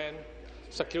systems, and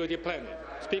security planning.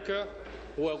 Speaker,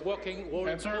 we are working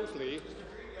very closely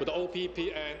with the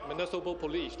OPP and municipal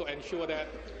police to ensure that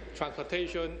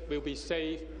transportation will be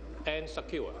safe and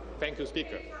secure. Thank you,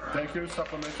 Speaker. Thank you.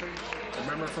 Supplementary. The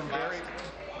member from Barrie.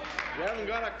 You haven't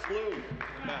got a clue.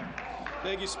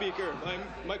 Thank you, Speaker.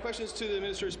 My question is to the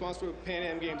Minister responsible for Pan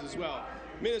Am Games as well.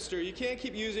 Minister, you can't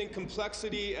keep using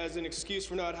complexity as an excuse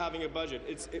for not having a budget.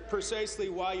 It's precisely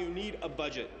why you need a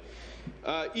budget.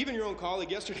 Even your own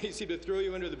colleague yesterday seemed to throw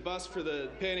you under the bus for the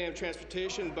Pan Am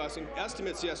transportation busing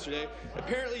estimates yesterday.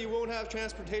 Apparently you won't have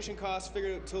transportation costs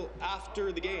figured out until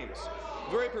after the Games.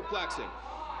 Very perplexing.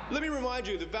 Let me remind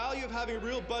you, the value of having a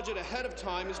real budget ahead of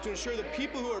time is to ensure that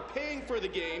people who are paying for the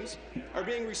Games are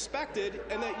being respected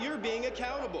and that you're being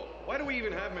accountable. Why do we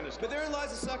even have ministers? But therein lies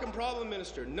the second problem,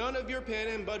 Minister. None of your Pan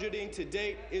Am budgeting to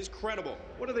date is credible.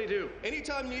 What do they do?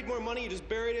 Anytime you need more money, you just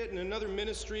bury it in another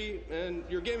ministry and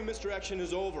your game of misdirection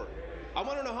is over. I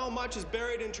want to know how much is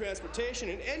buried in transportation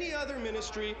in any other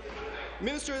ministry.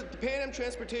 Minister, the Pan Am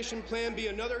Transportation Plan be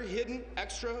another hidden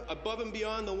extra above and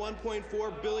beyond the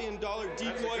 $1.4 billion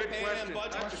decoy Pan Am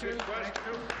budget? That's a good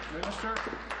question. Minister.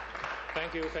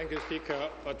 Thank you, Speaker.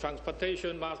 A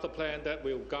transportation master plan that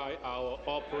will guide our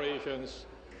operations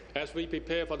as we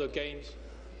prepare for the Games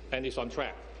and is on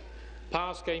track.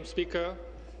 Past Game Speaker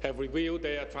have reviewed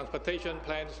their transportation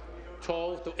plans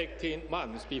 12 to 18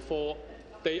 months before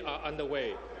they are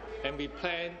underway, and we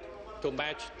plan to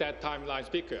match that timeline,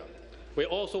 Speaker. We're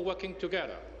also working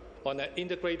together on an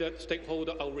integrated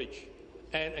stakeholder outreach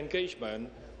and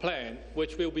engagement plan,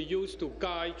 which will be used to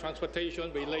guide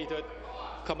transportation-related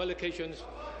communications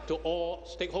to all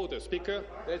stakeholders. Speaker,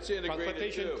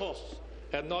 transportation costs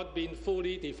have not been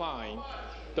fully defined.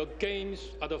 The Games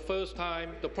are the first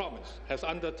time the province has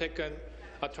undertaken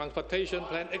a transportation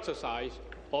plan exercise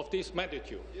of this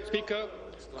magnitude. Speaker,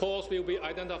 costs will be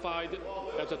identified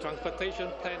as the transportation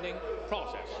planning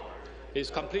process is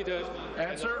completed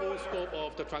and the full scope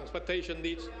of the transportation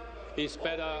needs is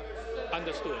better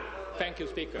understood. Thank you,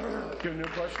 Speaker. Give a new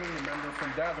question, the member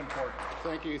from Davenport.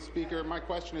 Thank you, Speaker. My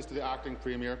question is to the acting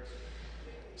Premier.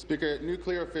 Speaker,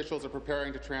 nuclear officials are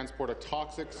preparing to transport a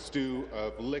toxic stew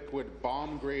of liquid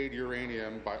bomb-grade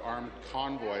uranium by armed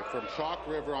convoy from Chalk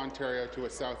River, Ontario to a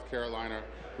South Carolina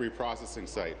reprocessing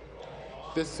site.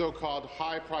 This so-called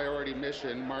high-priority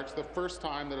mission marks the first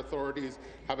time that authorities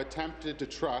have attempted to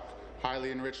truck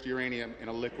highly enriched uranium in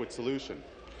a liquid solution.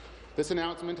 This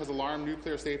announcement has alarmed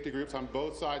nuclear safety groups on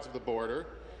both sides of the border,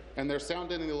 and they're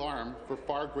sounding the alarm for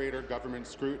far greater government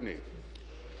scrutiny.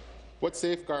 What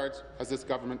safeguards has this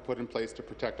government put in place to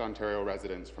protect Ontario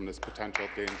residents from this potential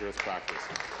dangerous practice?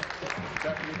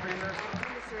 Deputy Premier.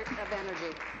 Minister of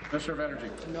Energy. Minister of Energy.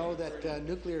 Know that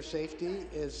nuclear safety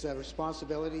is a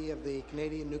responsibility of the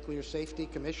Canadian Nuclear Safety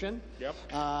Commission. Yep.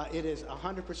 It is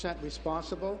 100%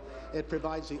 responsible. It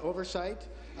provides the oversight,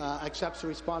 accepts the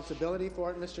responsibility for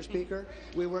it, Mr. Speaker.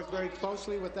 We work very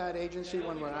closely with that agency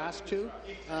when we're asked to,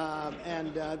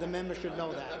 and the member should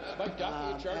know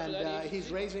that. He's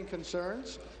raising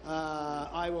concerns.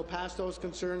 I will pass those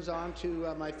concerns on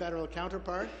to my federal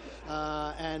counterpart,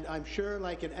 and I'm sure,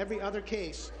 like in every other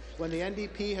case, when the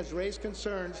NDP has raised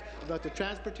concerns about the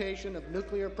transportation of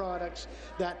nuclear products,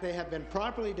 that they have been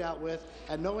properly dealt with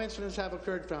and no incidents have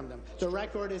occurred from them. The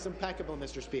record is impeccable,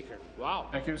 Mr. Speaker. Wow.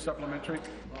 Thank you. Supplementary.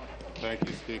 Thank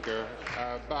you, Speaker.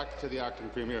 Back to the acting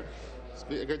Premier.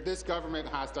 Speaker, this government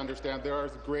has to understand there are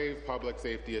grave public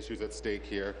safety issues at stake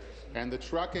here, and the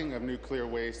trucking of nuclear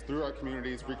waste through our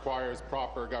communities requires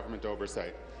proper government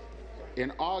oversight.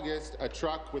 In August, a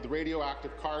truck with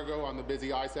radioactive cargo on the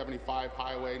busy I-75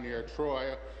 highway near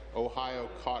Troy, Ohio,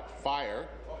 caught fire.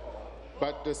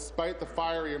 But despite the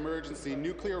fiery emergency,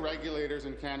 nuclear regulators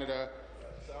in Canada,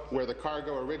 where the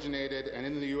cargo originated, and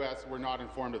in the U.S. were not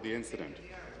informed of the incident.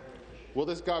 Will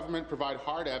this government provide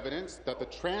hard evidence that the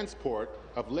transport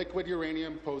of liquid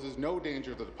uranium poses no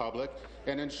danger to the public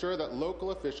and ensure that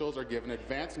local officials are given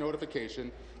advance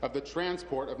notification of the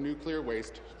transport of nuclear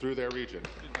waste through their region?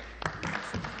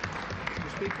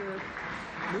 Mr. Speaker,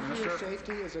 nuclear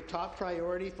safety is a top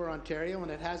priority for Ontario,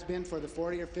 and it has been for the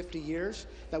 40 or 50 years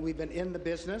that we've been in the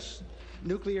business.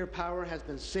 Nuclear power has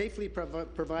been safely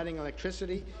providing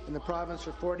electricity in the province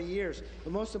for 40 years.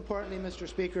 But most importantly, Mr.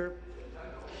 Speaker,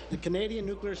 the Canadian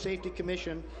Nuclear Safety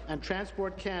Commission and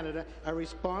Transport Canada are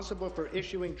responsible for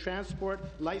issuing transport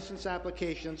license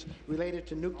applications related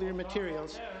to nuclear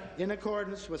materials in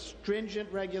accordance with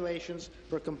stringent regulations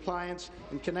for compliance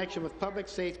in connection with public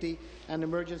safety and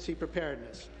emergency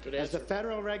preparedness. As the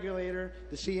federal regulator,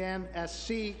 the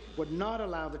CNSC would not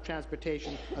allow the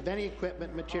transportation of any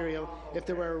equipment material if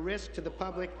there were a risk to the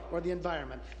public or the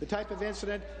environment. The type of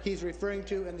incident he's referring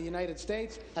to in the United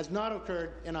States has not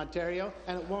occurred in Ontario,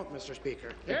 and it won't, Mr.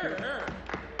 Speaker.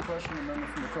 Question, the member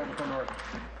from Etobicoke North.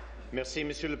 Merci,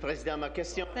 Monsieur le Président. Ma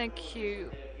question. Thank you,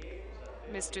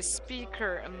 Mr.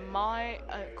 Speaker. My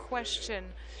question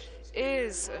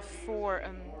is for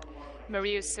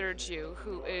Maria Sergio,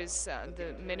 who is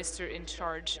the Minister in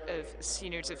charge of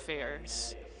Seniors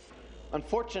Affairs.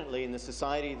 Unfortunately, in the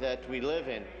society that we live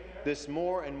in, this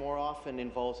more and more often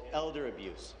involves elder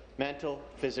abuse, mental,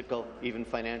 physical, even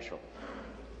financial.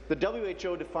 The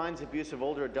WHO defines abuse of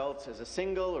older adults as a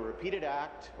single or repeated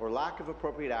act or lack of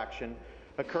appropriate action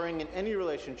occurring in any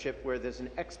relationship where there's an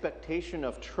expectation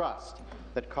of trust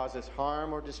that causes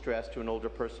harm or distress to an older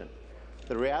person.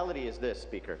 The reality is this,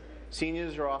 Speaker.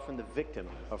 Seniors are often the victim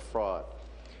of fraud.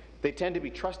 They tend to be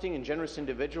trusting and generous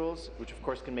individuals, which of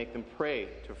course can make them prey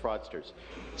to fraudsters.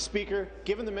 Speaker,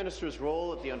 given the Minister's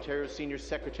role at the Ontario Seniors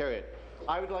Secretariat,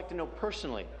 I would like to know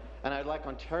personally, and I'd like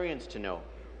Ontarians to know,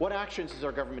 what actions is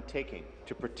our government taking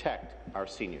to protect our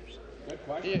seniors?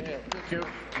 Thank you.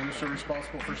 Minister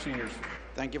responsible for seniors.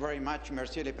 Thank you very much.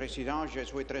 Merci, le Président. Je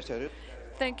suis très heureux.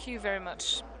 Thank you very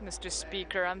much, Mr.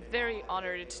 Speaker. I'm very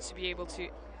honoured to be able to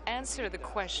answer the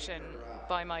question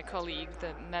by my colleague,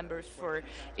 the member for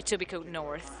Etobicoke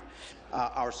North.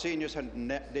 Our seniors,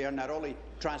 they are not only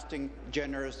trusting,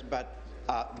 generous, but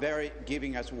very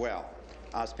giving as well.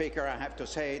 Speaker, I have to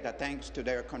say that thanks to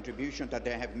their contribution that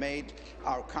they have made,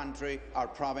 our country, our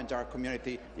province, our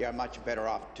community, they are much better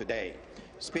off today.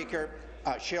 Speaker,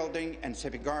 shielding and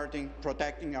safeguarding,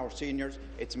 protecting our seniors,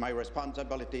 it's my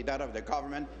responsibility, that of the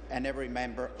government and every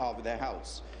member of the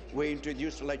House. We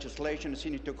introduced legislation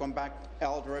to combat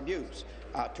elder abuse,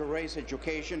 to raise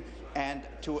education and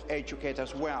to educate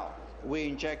as well. We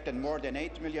injected more than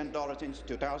 $8 million since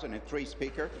 2003,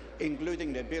 Speaker,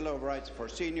 including the Bill of Rights for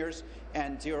Seniors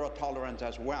and zero tolerance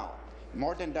as well.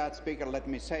 More than that, Speaker, let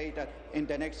me say that in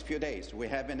the next few days we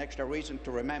have an extra reason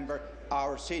to remember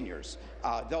our seniors,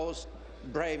 those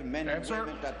brave men and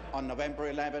women that on November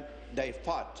 11 they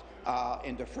fought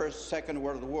in the First, Second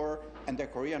World War and the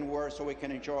Korean War so we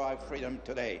can enjoy our freedom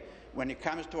today. When it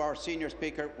comes to our senior,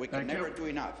 Speaker, we can never do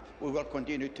enough. We will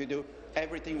continue to do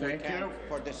everything we can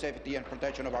for the safety and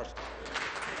protection of our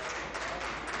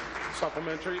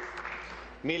supplementary.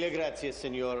 Mille grazie,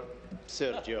 Senor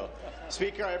Sergio.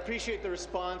 Speaker, I appreciate the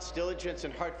response, diligence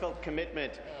and heartfelt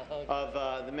commitment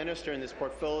of the Minister in this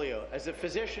portfolio. As a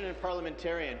physician and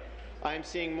parliamentarian, I am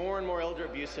seeing more and more elder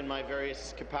abuse in my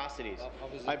various capacities.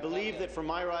 I believe that for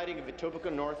my riding of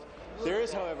Etobicoke North, there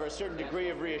is, however, a certain degree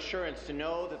of reassurance to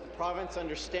know that the province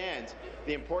understands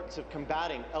the importance of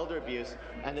combating elder abuse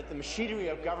and that the machinery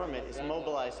of government is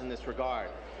mobilized in this regard.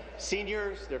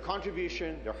 Seniors, their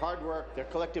contribution, their hard work, their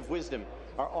collective wisdom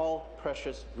are all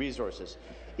precious resources.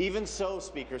 Even so,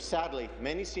 Speaker, sadly,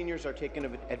 many seniors are taken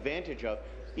advantage of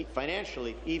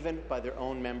financially, even by their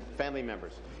own family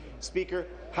members. Speaker,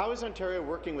 how is Ontario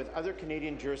working with other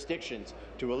Canadian jurisdictions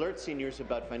to alert seniors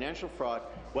about financial fraud,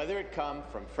 whether it come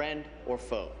from friend or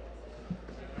foe?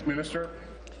 Minister.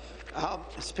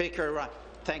 Speaker,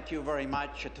 thank you very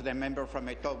much to the member from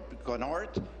Etobicoke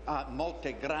North.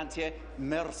 Molte grazie,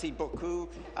 merci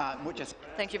beaucoup.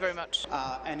 Thank you very much.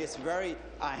 And it's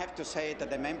I have to say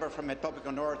that the member from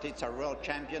Etobicoke North is a real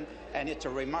champion, and it's a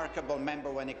remarkable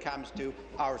member when it comes to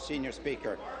our senior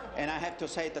speaker. And I have to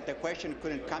say that the question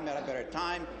couldn't come at a better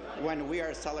time when we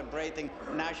are celebrating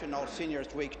National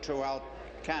Seniors Week throughout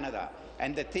Canada.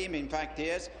 And the theme, in fact,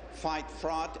 is fight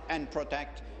fraud and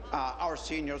protect our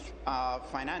seniors'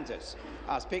 finances.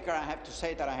 Speaker, I have to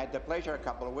say that I had the pleasure a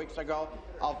couple of weeks ago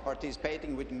of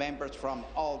participating with members from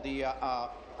all the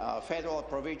federal,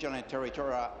 provincial and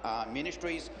territorial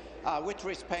ministries with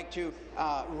respect to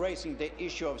raising the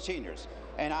issue of seniors.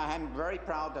 And I am very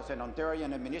proud as an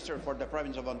Ontarian and Minister for the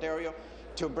province of Ontario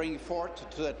to bring forth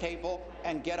to the table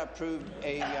and get approved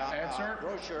a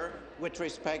brochure with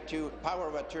respect to power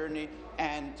of attorney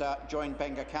and joint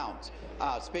bank accounts.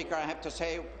 Speaker, I have to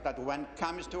say that when it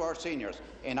comes to our seniors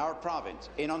in our province,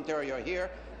 in Ontario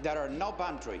here, there are no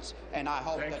boundaries, and I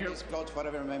hope that this goes for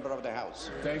every member of the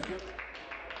House. Thank you.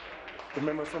 The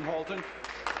member from Halton.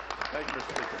 Thank you,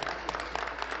 Mr. Speaker.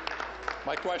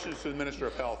 My question is to the Minister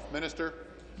of Health. Minister,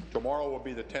 tomorrow will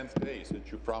be the 10th day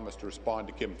since you promised to respond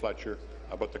to Kim Fletcher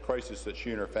about the crisis that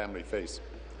she and her family face.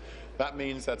 That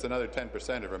means that's another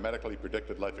 10% of her medically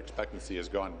predicted life expectancy has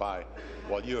gone by,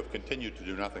 while you have continued to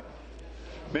do nothing.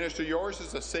 Minister, yours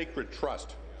is a sacred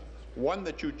trust, one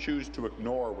that you choose to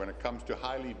ignore when it comes to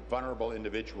highly vulnerable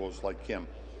individuals like Kim,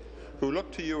 who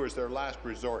look to you as their last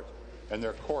resort and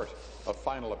their court of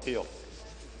final appeal.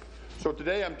 So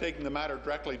today I'm taking the matter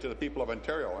directly to the people of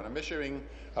Ontario, and I'm issuing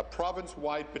a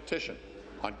province-wide petition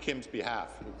on Kim's behalf.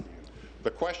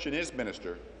 The question is,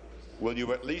 Minister, will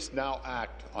you at least now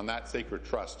act on that sacred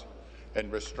trust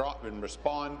and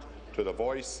respond to the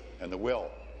voice and the will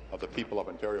of the people of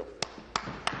Ontario?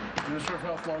 Minister of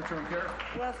Health, Long-Term Care.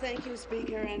 Well, thank you,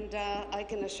 Speaker, and I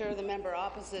can assure the member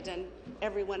opposite and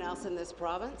everyone else in this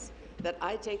province that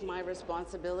I take my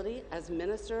responsibility as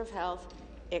Minister of Health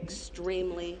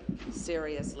extremely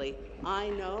seriously. I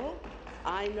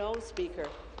know, Speaker,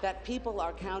 that people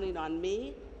are counting on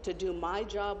me to do my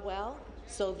job well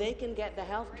so they can get the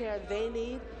health care they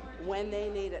need when they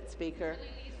need it, Speaker.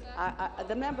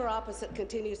 The member opposite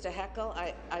continues to heckle.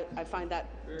 I find that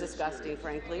disgusting,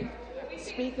 frankly.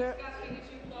 Speaker,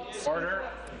 Order.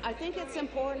 I think it's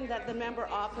important that the member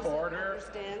opposite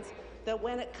understands that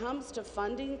when it comes to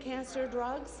funding cancer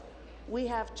drugs, we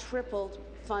have tripled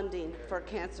funding for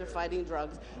cancer-fighting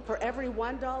drugs. For every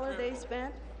 $1 they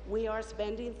spent, we are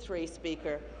spending 3,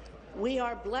 Speaker. We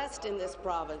are blessed in this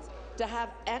province to have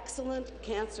excellent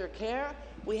cancer care.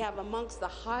 We have amongst the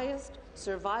highest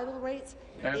survival rates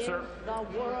in the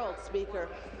world, Speaker.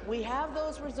 We have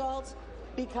those results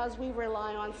because we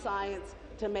rely on science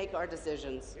to make our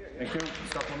decisions. Thank you.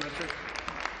 Supplementary.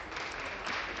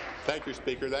 Thank you,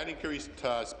 Speaker. That increased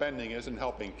spending isn't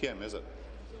helping Kim, is it?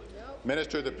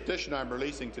 Minister, the petition I'm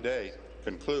releasing today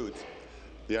concludes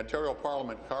the Ontario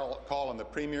Parliament call on the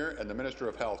Premier and the Minister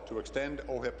of Health to extend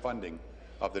OHIP funding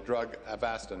of the drug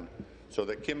Avastin so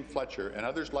that Kim Fletcher and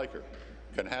others like her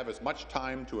can have as much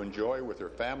time to enjoy with her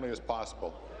family as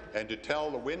possible, and to tell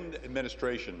the Wynne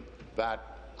administration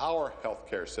that our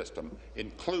healthcare system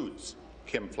includes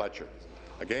Kim Fletcher.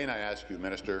 Again, I ask you,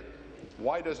 Minister,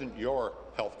 why doesn't your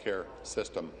healthcare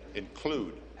system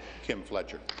include Kim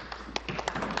Fletcher?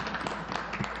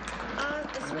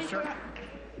 Speaker,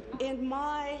 in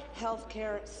my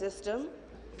healthcare system,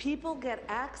 people get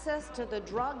access to the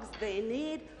drugs they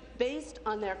need based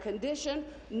on their condition,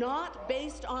 not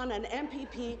based on an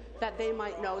MPP that they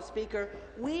might know, Speaker.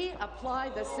 We apply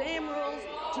the same rules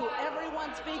to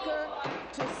everyone, Speaker.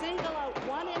 To single out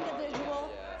one individual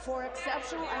for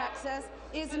exceptional access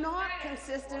is not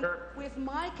consistent with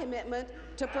my commitment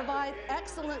to provide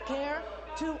excellent care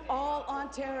to all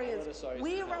Ontarians.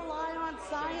 We rely on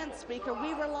science, Speaker.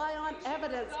 We rely on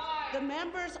evidence. The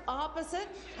members opposite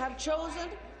have chosen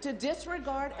to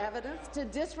disregard evidence, to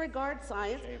disregard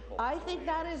science. I think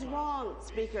that is wrong,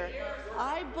 Speaker.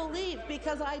 I believe,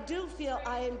 because I do feel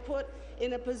I am put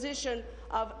in a position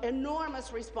of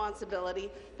enormous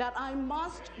responsibility, that I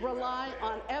must rely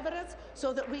on evidence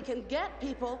so that we can get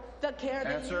people the care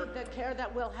they need, the care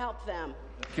that will help them.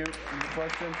 Thank you.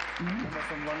 Question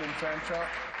from London Fanshawe.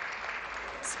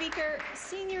 Speaker,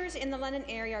 seniors in the London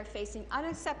area are facing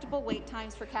unacceptable wait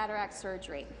times for cataract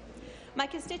surgery. My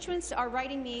constituents are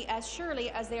writing me as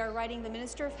surely as they are writing the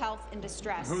Minister of Health in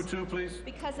distress. Who to, please?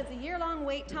 Because of the year-long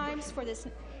wait times for this...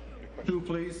 Who,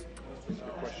 please?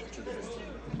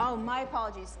 Oh, my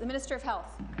apologies. The Minister of Health.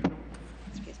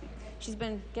 Excuse me. She's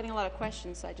been getting a lot of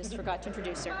questions, so I just forgot to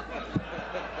introduce her.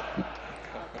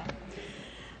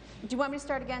 Do you want me to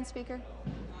start again, Speaker?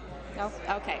 No?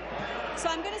 Okay. So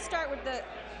I'm going to start with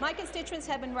my constituents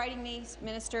have been writing me,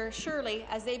 Minister, surely,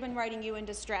 as they've been writing you in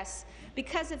distress,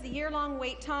 because of the year-long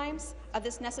wait times of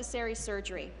this necessary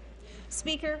surgery.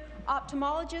 Speaker,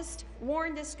 ophthalmologists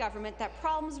warned this government that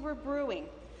problems were brewing,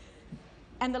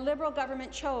 and the Liberal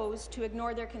government chose to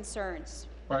ignore their concerns.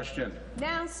 Question.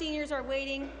 Now seniors are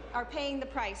paying the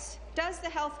price. Does the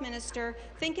Health Minister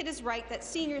think it is right that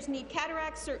seniors needing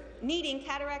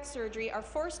cataract surgery are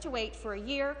forced to wait for a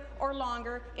year or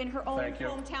longer in her own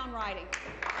hometown riding?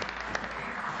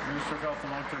 Minister of Health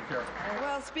and Long-Term Care.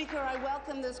 Well, Speaker, I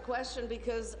welcome this question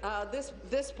because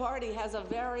this party has a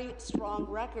very strong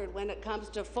record when it comes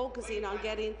to focusing on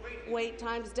getting wait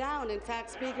times down. In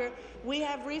fact, Speaker, we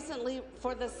have recently,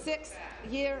 for the 6th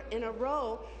year in a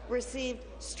row, received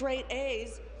straight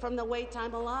A's from the Wait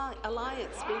Time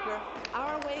Alliance, Speaker.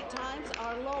 Our wait times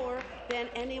are lower than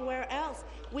anywhere else.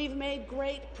 We've made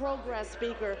great progress,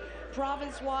 Speaker.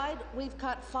 Province-wide, we've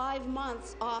cut 5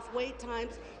 months off wait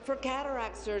times for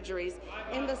cataract surgeries.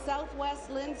 In the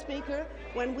Southwest, Lynn, Speaker,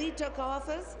 when we took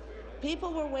office,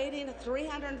 people were waiting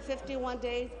 351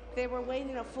 days. They were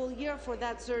waiting a full year for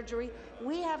that surgery.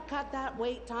 We have cut that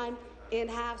wait time in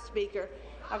half, Speaker.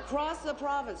 Across the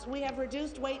province, we have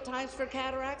reduced wait times for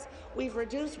cataracts. We've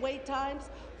reduced wait times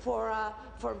for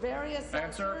various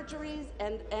surgeries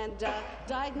and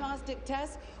diagnostic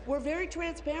tests. We're very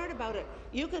transparent about it.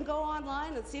 You can go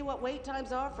online and see what wait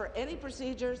times are for any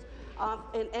procedures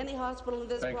in any hospital in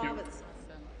this province.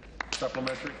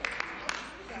 Supplementary.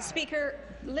 Speaker,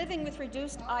 living with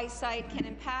reduced eyesight can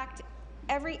impact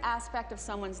every aspect of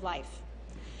someone's life.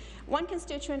 One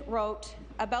constituent wrote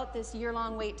about this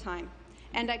year-long wait time,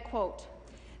 and I quote,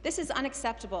 "This is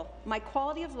unacceptable. My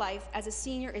quality of life as a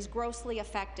senior is grossly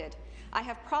affected. I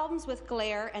have problems with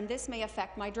glare, and this may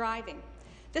affect my driving.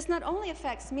 This not only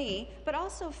affects me, but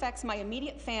also affects my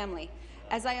immediate family,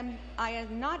 as I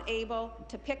am not able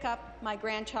to pick up my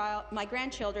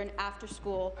grandchildren after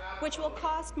school, which will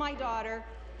cost my daughter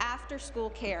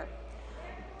after-school care.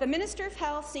 The Minister of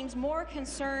Health seems more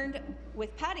concerned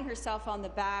with patting herself on the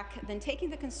back than taking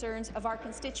the concerns of our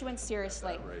constituents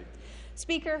seriously.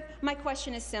 Speaker, my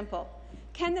question is simple.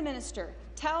 Can the minister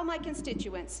tell my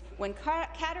constituents when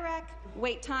cataract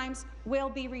wait times will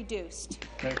be reduced?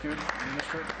 Thank you.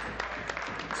 Minister.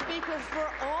 Speaker,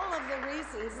 for all of the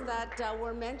reasons that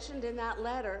were mentioned in that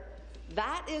letter,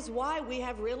 that is why we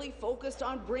have really focused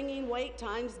on bringing wait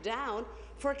times down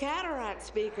for cataract,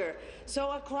 Speaker.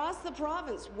 So across the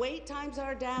province, wait times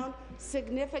are down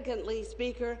significantly,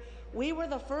 Speaker. We were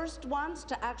the first ones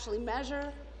to actually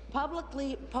measure,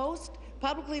 publicly post,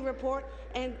 publicly report,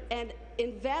 and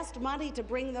invest money to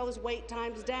bring those wait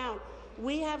times down.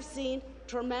 We have seen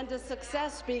tremendous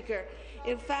success, Speaker.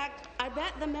 In fact, I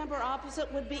bet the member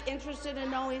opposite would be interested in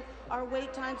knowing our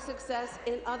wait time success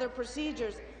in other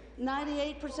procedures.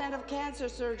 98% of cancer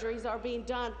surgeries are being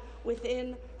done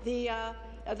within the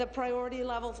priority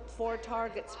level 4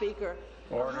 target, Speaker.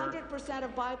 100%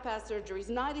 of bypass surgeries,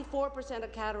 94%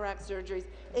 of cataract surgeries,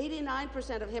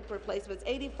 89% of hip replacements,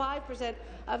 85%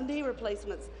 of knee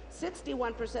replacements,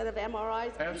 61% of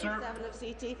MRIs, 87% of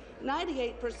CT,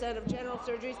 98% of general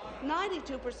surgeries,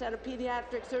 92% of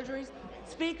pediatric surgeries.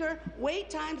 Speaker, wait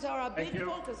times are a big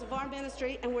focus of our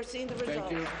ministry, and we're seeing the results.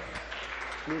 Thank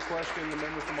you. New question, the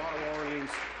member from Ottawa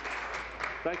Orleans.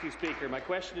 Thank you, Speaker. My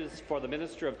question is for the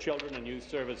Minister of Children and Youth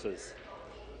Services.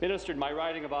 Minister, in my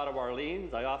riding of Ottawa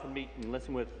Orleans, I often meet and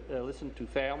listen to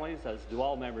families, as do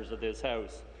all members of this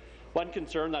House. One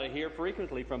concern that I hear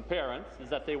frequently from parents is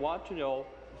that they want to know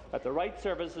that the right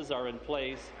services are in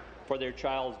place for their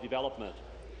child's development.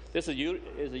 This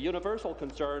is a universal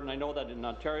concern, and I know that in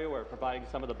Ontario we're providing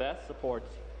some of the best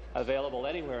supports available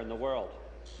anywhere in the world.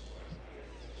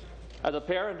 As a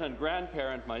parent and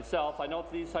grandparent myself, I know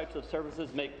that these types of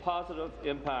services make positive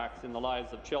impacts in the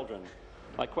lives of children.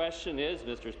 My question is,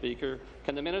 Mr. Speaker,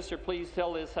 can the minister please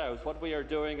tell this House what we are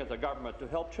doing as a government to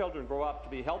help children grow up to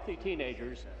be healthy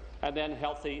teenagers and then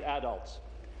healthy adults?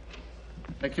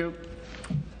 Thank you.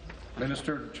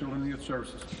 Minister of Children and Youth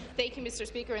Services. Thank you, Mr.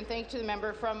 Speaker, and thank you to the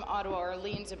member from Ottawa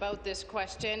Orleans about this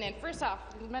question. And first off,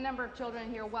 the number of children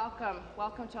here, welcome.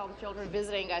 Welcome to all the children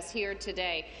visiting us here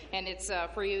today. And it's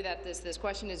for you that this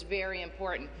question is very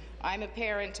important. I'm a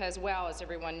parent as well, as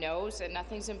everyone knows, and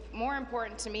nothing's more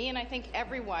important to me, and I think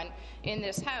everyone in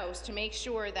this House, to make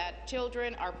sure that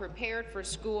children are prepared for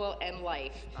school and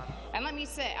life. And let me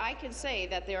say, I can say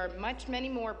that there are many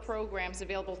more programs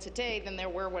available today than there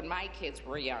were when my kids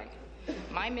were young.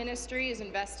 My ministry is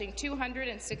investing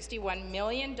 $261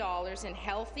 million in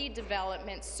healthy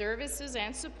development services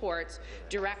and supports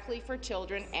directly for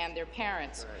children and their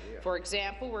parents. For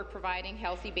example, we're providing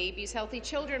Healthy Babies, Healthy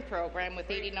Children program with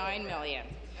 $89 million.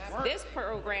 This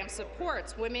program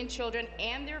supports women, children,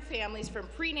 and their families from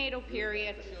prenatal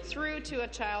period through to a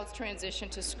child's transition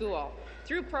to school.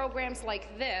 Through programs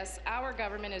like this, our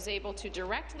government is able to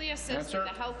directly assist in the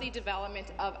healthy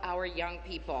development of our young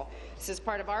people. This is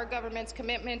part of our government's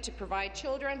commitment to provide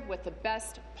children with the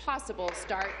best possible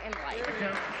start in life.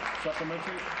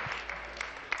 Supplementary.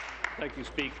 Thank you,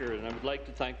 Speaker, and I would like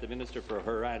to thank the Minister for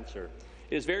her answer.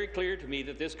 It is very clear to me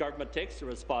that this government takes the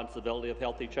responsibility of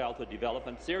healthy childhood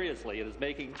development seriously and is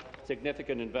making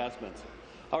significant investments.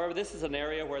 However, this is an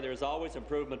area where there is always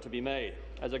improvement to be made.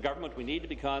 As a government, we need to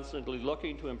be constantly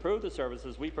looking to improve the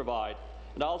services we provide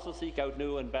and also seek out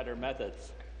new and better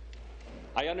methods.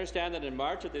 I understand that in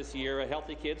March of this year, a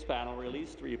Healthy Kids panel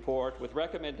released a report with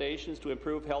recommendations to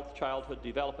improve health childhood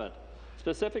development,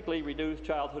 specifically reduce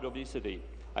childhood obesity.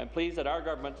 I am pleased that our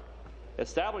government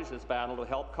established this panel to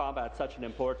help combat such an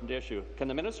important issue. Can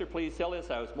the minister please tell this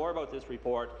House more about this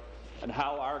report and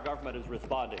how our government is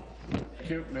responding? Thank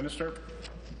you, Minister.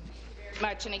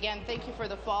 Much. And again, thank you for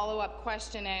the follow-up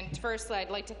question. And first,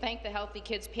 I'd like to thank the Healthy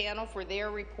Kids panel for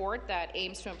their report that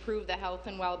aims to improve the health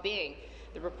and well-being.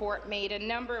 The report made a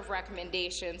number of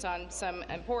recommendations on some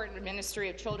important Ministry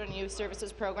of Children and Youth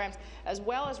Services programs, as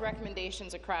well as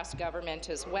recommendations across government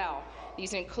as well.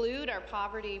 These include our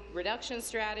poverty reduction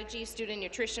strategy, student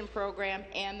nutrition program,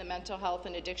 and the mental health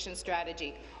and addiction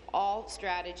strategy, all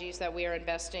strategies that we are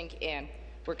investing in.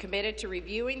 We're committed to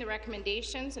reviewing the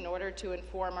recommendations in order to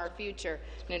inform our future.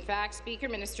 And in fact, Speaker,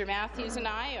 Minister Matthews and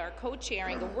I are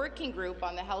co-chairing a working group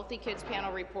on the Healthy Kids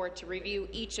panel report to review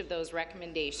each of those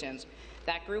recommendations.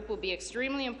 That group will be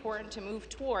extremely important to move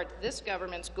toward this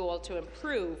government's goal to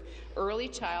improve early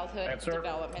childhood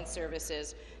development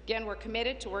services. Again, we're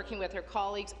committed to working with our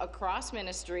colleagues across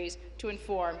ministries to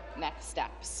inform next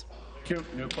steps. Thank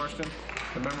you. New question.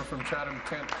 The member from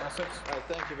Chatham-Kent, Essex.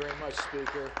 Thank you very much,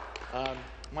 Speaker.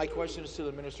 My question is to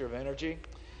the Minister of Energy.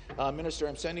 Minister,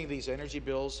 I'm sending these energy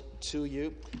bills to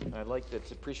you, and I'd like to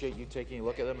appreciate you taking a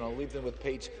look at them, and I'll leave them with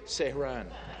Paige Sehran.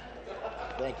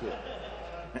 Thank you.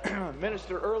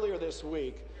 Minister, earlier this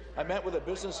week, I met with a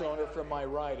business owner from my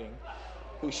riding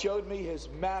who showed me his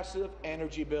massive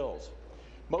energy bills.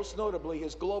 Most notably,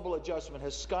 his global adjustment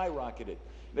has skyrocketed.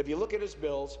 And if you look at his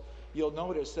bills, you'll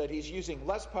notice that he's using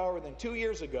less power than 2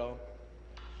 years ago,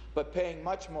 but paying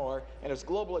much more, and his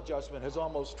global adjustment has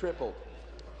almost tripled.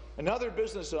 Another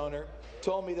business owner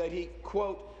told me that he,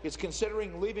 quote, is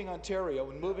considering leaving Ontario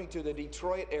and moving to the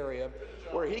Detroit area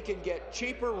where he can get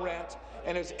cheaper rent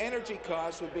and his energy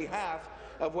costs would be half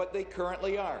of what they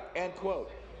currently are, end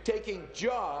quote, taking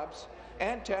jobs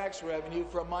and tax revenue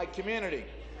from my community.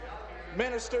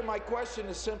 Minister, my question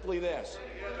is simply this.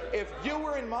 If you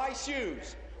were in my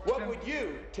shoes, what would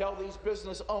you tell these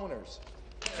business owners?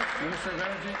 Minister of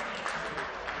Energy.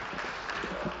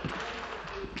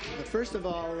 First of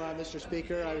all, Mr.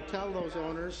 Speaker, I would tell those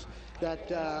owners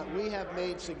that we have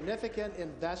made significant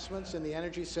investments in the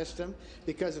energy system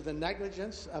because of the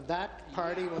negligence of that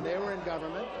party when they were in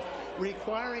government,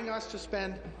 requiring us to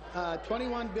spend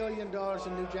 $21 billion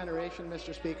in new generation,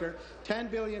 Mr. Speaker, $10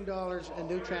 billion in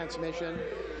new transmission,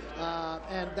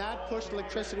 and that pushed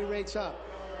electricity rates up.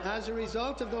 As a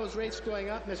result of those rates going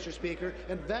up, Mr. Speaker,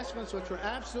 investments which were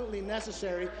absolutely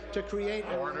necessary to create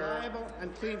a reliable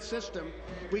and clean system,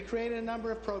 we created a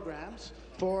number of programs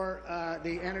for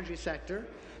the energy sector,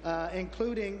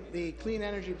 including the clean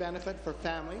energy benefit for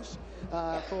families,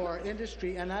 for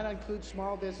industry, and that includes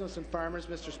small business and farmers,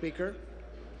 Mr. Speaker,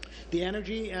 the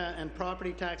energy and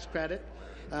property tax credit,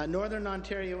 Northern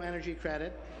Ontario Energy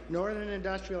Credit, Northern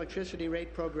Industrial Electricity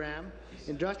Rate Program,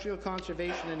 Industrial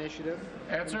Conservation Initiative,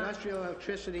 Industrial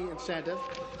Electricity Incentive.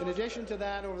 In addition to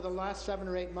that, over the last 7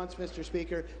 or 8 months, Mr.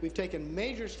 Speaker, we've taken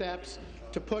major steps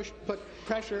to put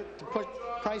pressure to put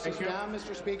prices down,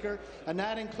 Mr. Speaker, and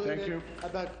that included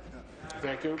about...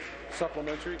 Thank you.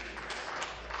 Supplementary.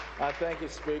 Thank you,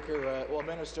 Speaker. Well,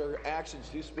 Minister, actions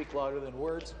do speak louder than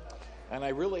words, and I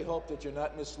really hope that you're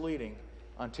not misleading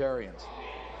Ontarians.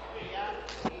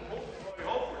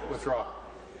 Withdraw.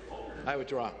 I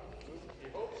withdraw.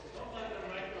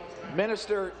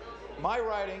 Minister, my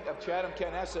riding of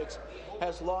Chatham-Kent-Essex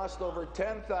has lost over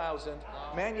 10,000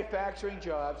 manufacturing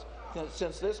jobs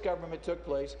since this government took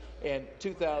place in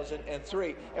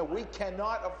 2003, and we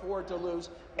cannot afford to lose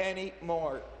any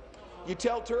more. You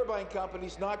tell turbine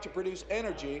companies not to produce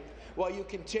energy while you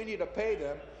continue to pay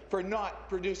them for not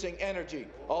producing energy.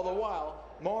 All the while,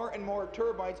 more and more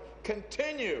turbines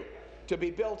continue to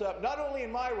be built up, not only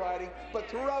in my riding, but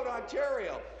throughout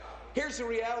Ontario. Here's the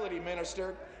reality,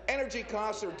 Minister. Energy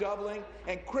costs are doubling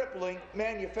and crippling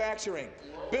manufacturing.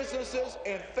 Businesses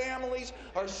and families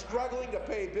are struggling to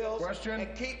pay bills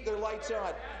and keep their lights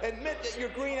on. Admit that your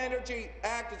Green Energy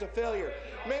Act is a failure.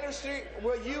 Minister,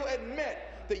 will you admit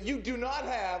that you do not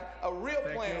have a real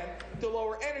plan to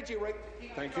lower energy rates?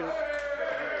 Thank you.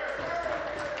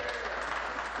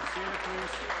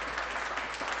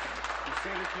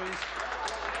 Seated, please.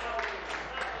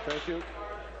 Thank you.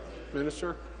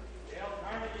 Minister.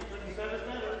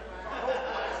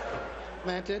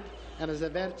 Implemented, and as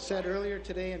I've said earlier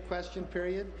today in question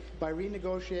period, by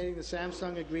renegotiating the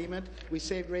Samsung agreement, we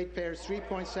saved ratepayers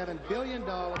 $3.7 billion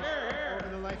over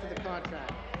the life of the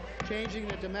contract. Changing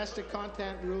the domestic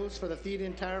content rules for the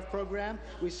feed-in tariff program,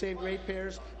 we saved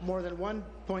ratepayers more than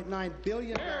 $1.9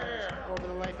 billion over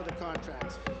the life of the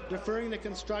contracts. Deferring the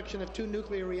construction of 2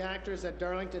 nuclear reactors at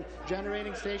Darlington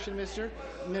Generating Station, Mr.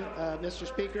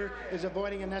 Speaker, is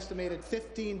avoiding an estimated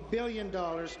 $15 billion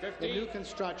in new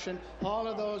construction. All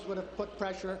of those would have put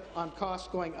pressure on costs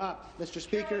going up. Mr.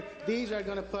 Speaker, these are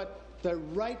going to put the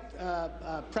right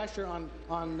pressure on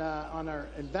our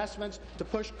investments to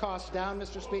push costs down,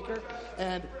 Mr. Speaker,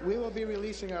 and we will be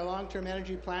releasing our long-term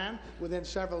energy plan within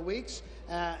several weeks,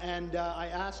 and I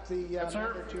ask the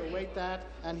member to await that,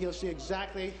 and he'll see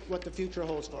exactly what the future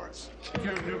holds for us.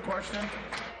 Thank you. New question.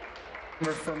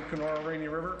 From Kenora Rainy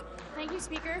River. Thank you,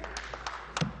 Speaker.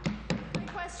 My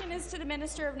question is to the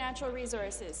Minister of Natural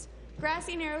Resources.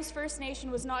 Grassy Narrows First Nation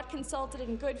was not consulted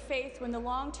in good faith when the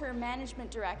long-term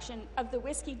management direction of the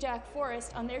Whiskey Jack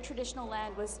Forest on their traditional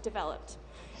land was developed.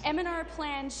 M&R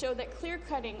plans show that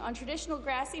clear-cutting on traditional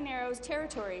Grassy Narrows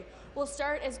territory will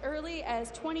start as early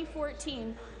as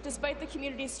 2014, despite the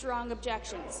community's strong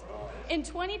objections. In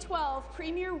 2012,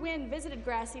 Premier Wynne visited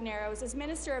Grassy Narrows as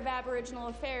Minister of Aboriginal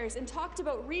Affairs and talked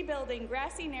about rebuilding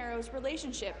Grassy Narrows'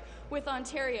 relationship with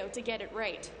Ontario to get it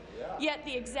right. Yet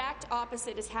the exact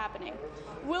opposite is happening.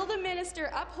 Will the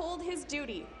minister uphold his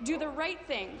duty, do the right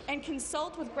thing, and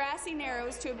consult with Grassy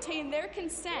Narrows to obtain their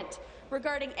consent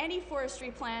regarding any forestry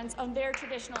plans on their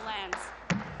traditional lands?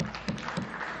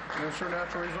 Minister of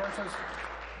Natural Resources.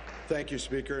 Thank you,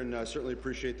 Speaker, and I certainly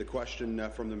appreciate the question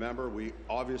from the member. We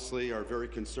obviously are very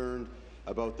concerned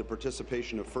about the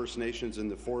participation of First Nations in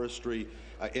the forestry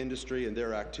industry and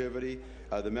their activity.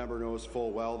 The member knows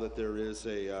full well that there is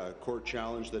a court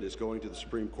challenge that is going to the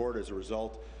Supreme Court as a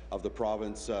result of the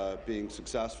province being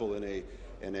successful in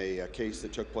a case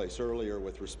that took place earlier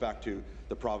with respect to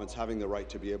the province having the right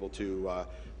to be able to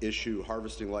issue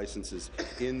harvesting licenses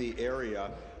in the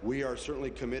area we are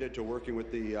certainly committed to working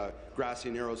with the Grassy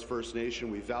Narrows First Nation.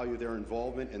 We value their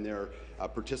involvement and their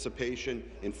participation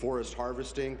in forest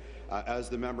harvesting. As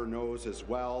the member knows as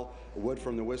well, wood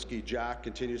from the Whiskey Jack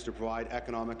continues to provide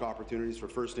economic opportunities for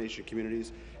First Nation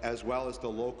communities as well as the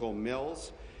local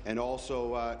mills, and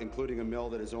also including a mill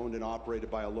that is owned and operated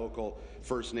by a local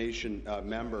First Nation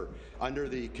member. Under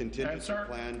the contingency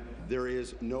plan, there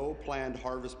is no planned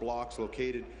harvest blocks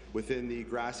located within the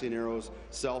Grassy Narrows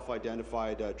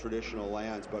self-identified traditional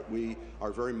lands, but we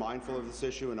are very mindful of this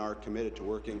issue and are committed to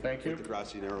working with the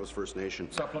Grassy Narrows First Nation.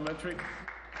 Supplementary.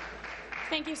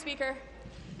 Thank you, Speaker.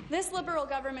 This Liberal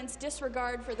government's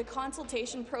disregard for the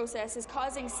consultation process is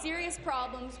causing serious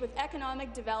problems with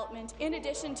economic development, in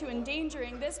addition to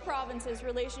endangering this province's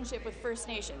relationship with First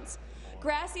Nations.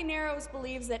 Grassy Narrows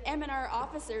believes that MNR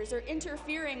officers are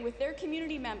interfering with their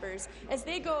community members as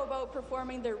they go about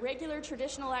performing their regular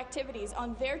traditional activities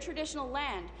on their traditional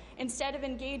land instead of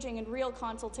engaging in real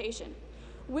consultation.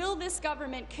 Will this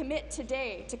government commit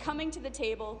today to coming to the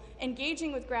table,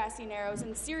 engaging with Grassy Narrows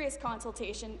in serious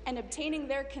consultation, and obtaining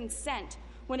their consent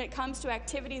when it comes to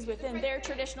activities within their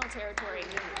traditional territory?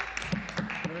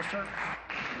 Minister.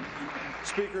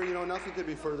 Speaker, you know, nothing could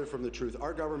be further from the truth.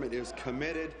 Our government is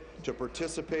committed to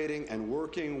participating and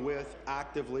working with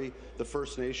actively the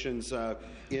First Nations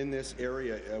in this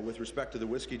area with respect to the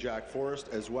Whiskey Jack Forest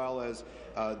as well as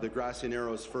the Grassy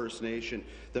Narrows First Nation.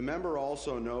 The member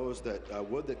also knows that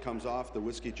wood that comes off the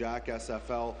Whiskey Jack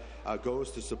SFL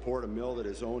goes to support a mill that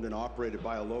is owned and operated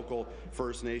by a local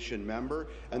First Nation member,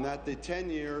 and that the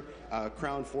 10-year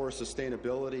Crown Forest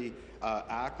Sustainability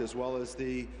Act as well as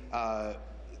the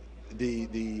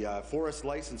Forest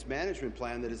License Management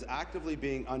Plan that is actively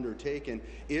being undertaken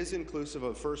is inclusive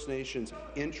of First Nations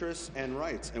interests and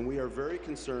rights, and we are very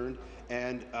concerned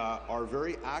and are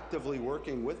very actively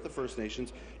working with the First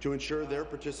Nations to ensure their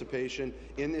participation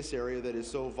in this area that is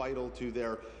so vital to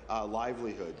their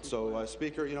livelihood. So,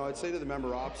 Speaker, you know, I'd say to the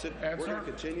member opposite, we're going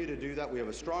to continue to do that. We have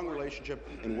a strong relationship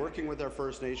in working with our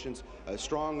First Nations, a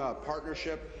strong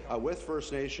partnership with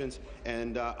First Nations,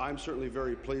 and I'm certainly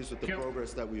very pleased with the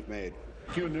progress that we've made.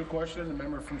 Q, new question, the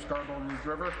member from Scarborough-Rouge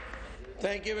River.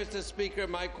 Thank you, Mr. Speaker.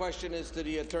 My question is to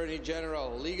the Attorney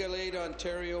General. Legal Aid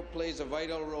Ontario plays a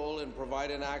vital role in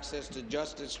providing access to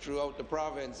justice throughout the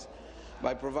province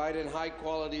by providing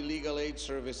high-quality legal aid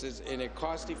services in a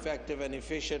cost-effective and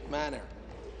efficient manner.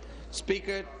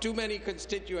 Speaker, too many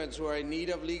constituents who are in need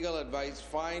of legal advice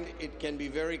find it can be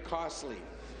very costly,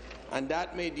 and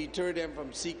that may deter them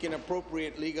from seeking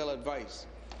appropriate legal advice.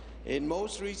 In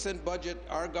most recent budget,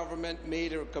 our government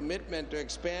made a commitment to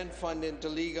expand funding to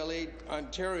Legal Aid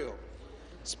Ontario.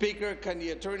 Speaker, can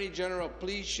the Attorney General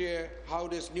please share how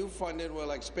this new funding will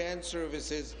expand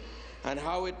services and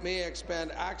how it may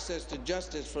expand access to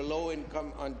justice for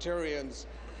low-income Ontarians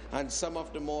and some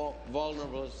of the more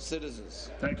vulnerable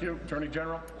citizens? Thank you. Attorney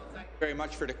General. Thank you very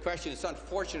much for the question. It's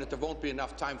unfortunate there won't be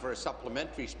enough time for a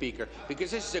supplementary, Speaker,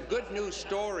 because this is a good news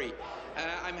story.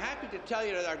 I'm happy to tell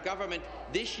you that our government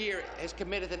this year has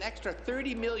committed an extra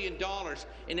 $30 million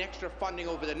in extra funding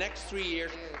over the next 3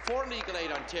 years for Legal Aid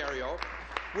Ontario,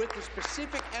 with a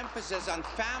specific emphasis on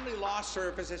family law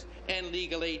services and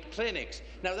legal aid clinics.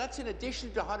 Now, that's in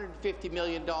addition to $150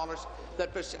 million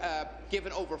that was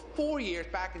given over 4 years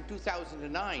back in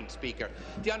 2009, Speaker.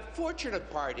 The unfortunate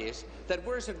part is that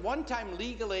whereas at one time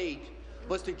legal aid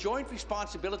was the joint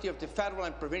responsibility of the federal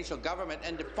and provincial government,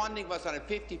 and the funding was on a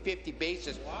 50-50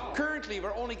 basis. Wow. Currently,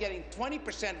 we're only getting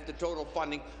 20% of the total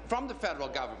funding from the federal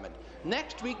government.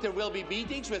 Next week, there will be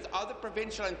meetings with other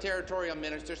provincial and territorial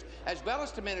ministers, as well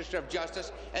as the Minister of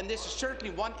Justice, and this is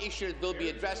certainly one issue that we'll be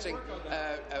addressing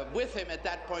with him at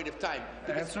that point of time.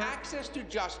 Because access to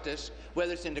justice,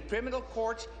 whether it's in the criminal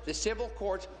courts, the civil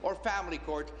courts, or family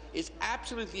courts, is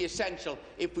absolutely essential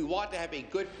if we want to have a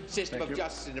good system of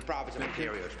justice in the province of Ontario.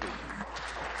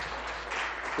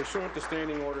 Pursuant to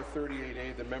Standing Order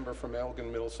 38A, the member from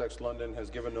Elgin, Middlesex, London has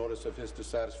given notice of his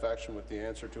dissatisfaction with the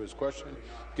answer to his question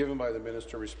given by the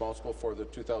minister responsible for the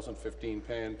 2015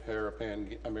 Pan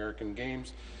American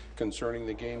Games concerning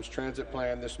the Games Transit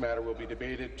Plan. This matter will be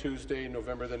debated Tuesday,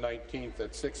 November the 19th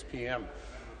at 6 p.m.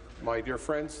 My dear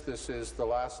friends, this is the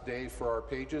last day for our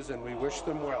pages, and we wish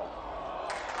them well.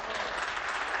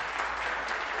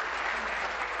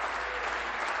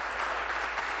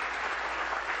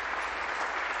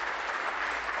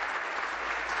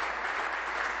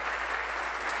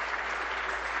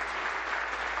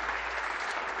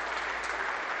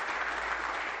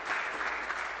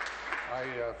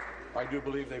 I do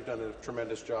believe they've done a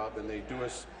tremendous job, and they do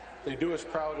us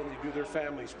proud, and they do their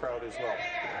families proud as well.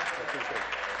 I appreciate it.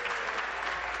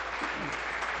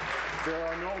 There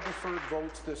are no deferred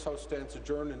votes. This House stands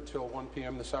adjourned until 1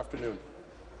 p.m. this afternoon.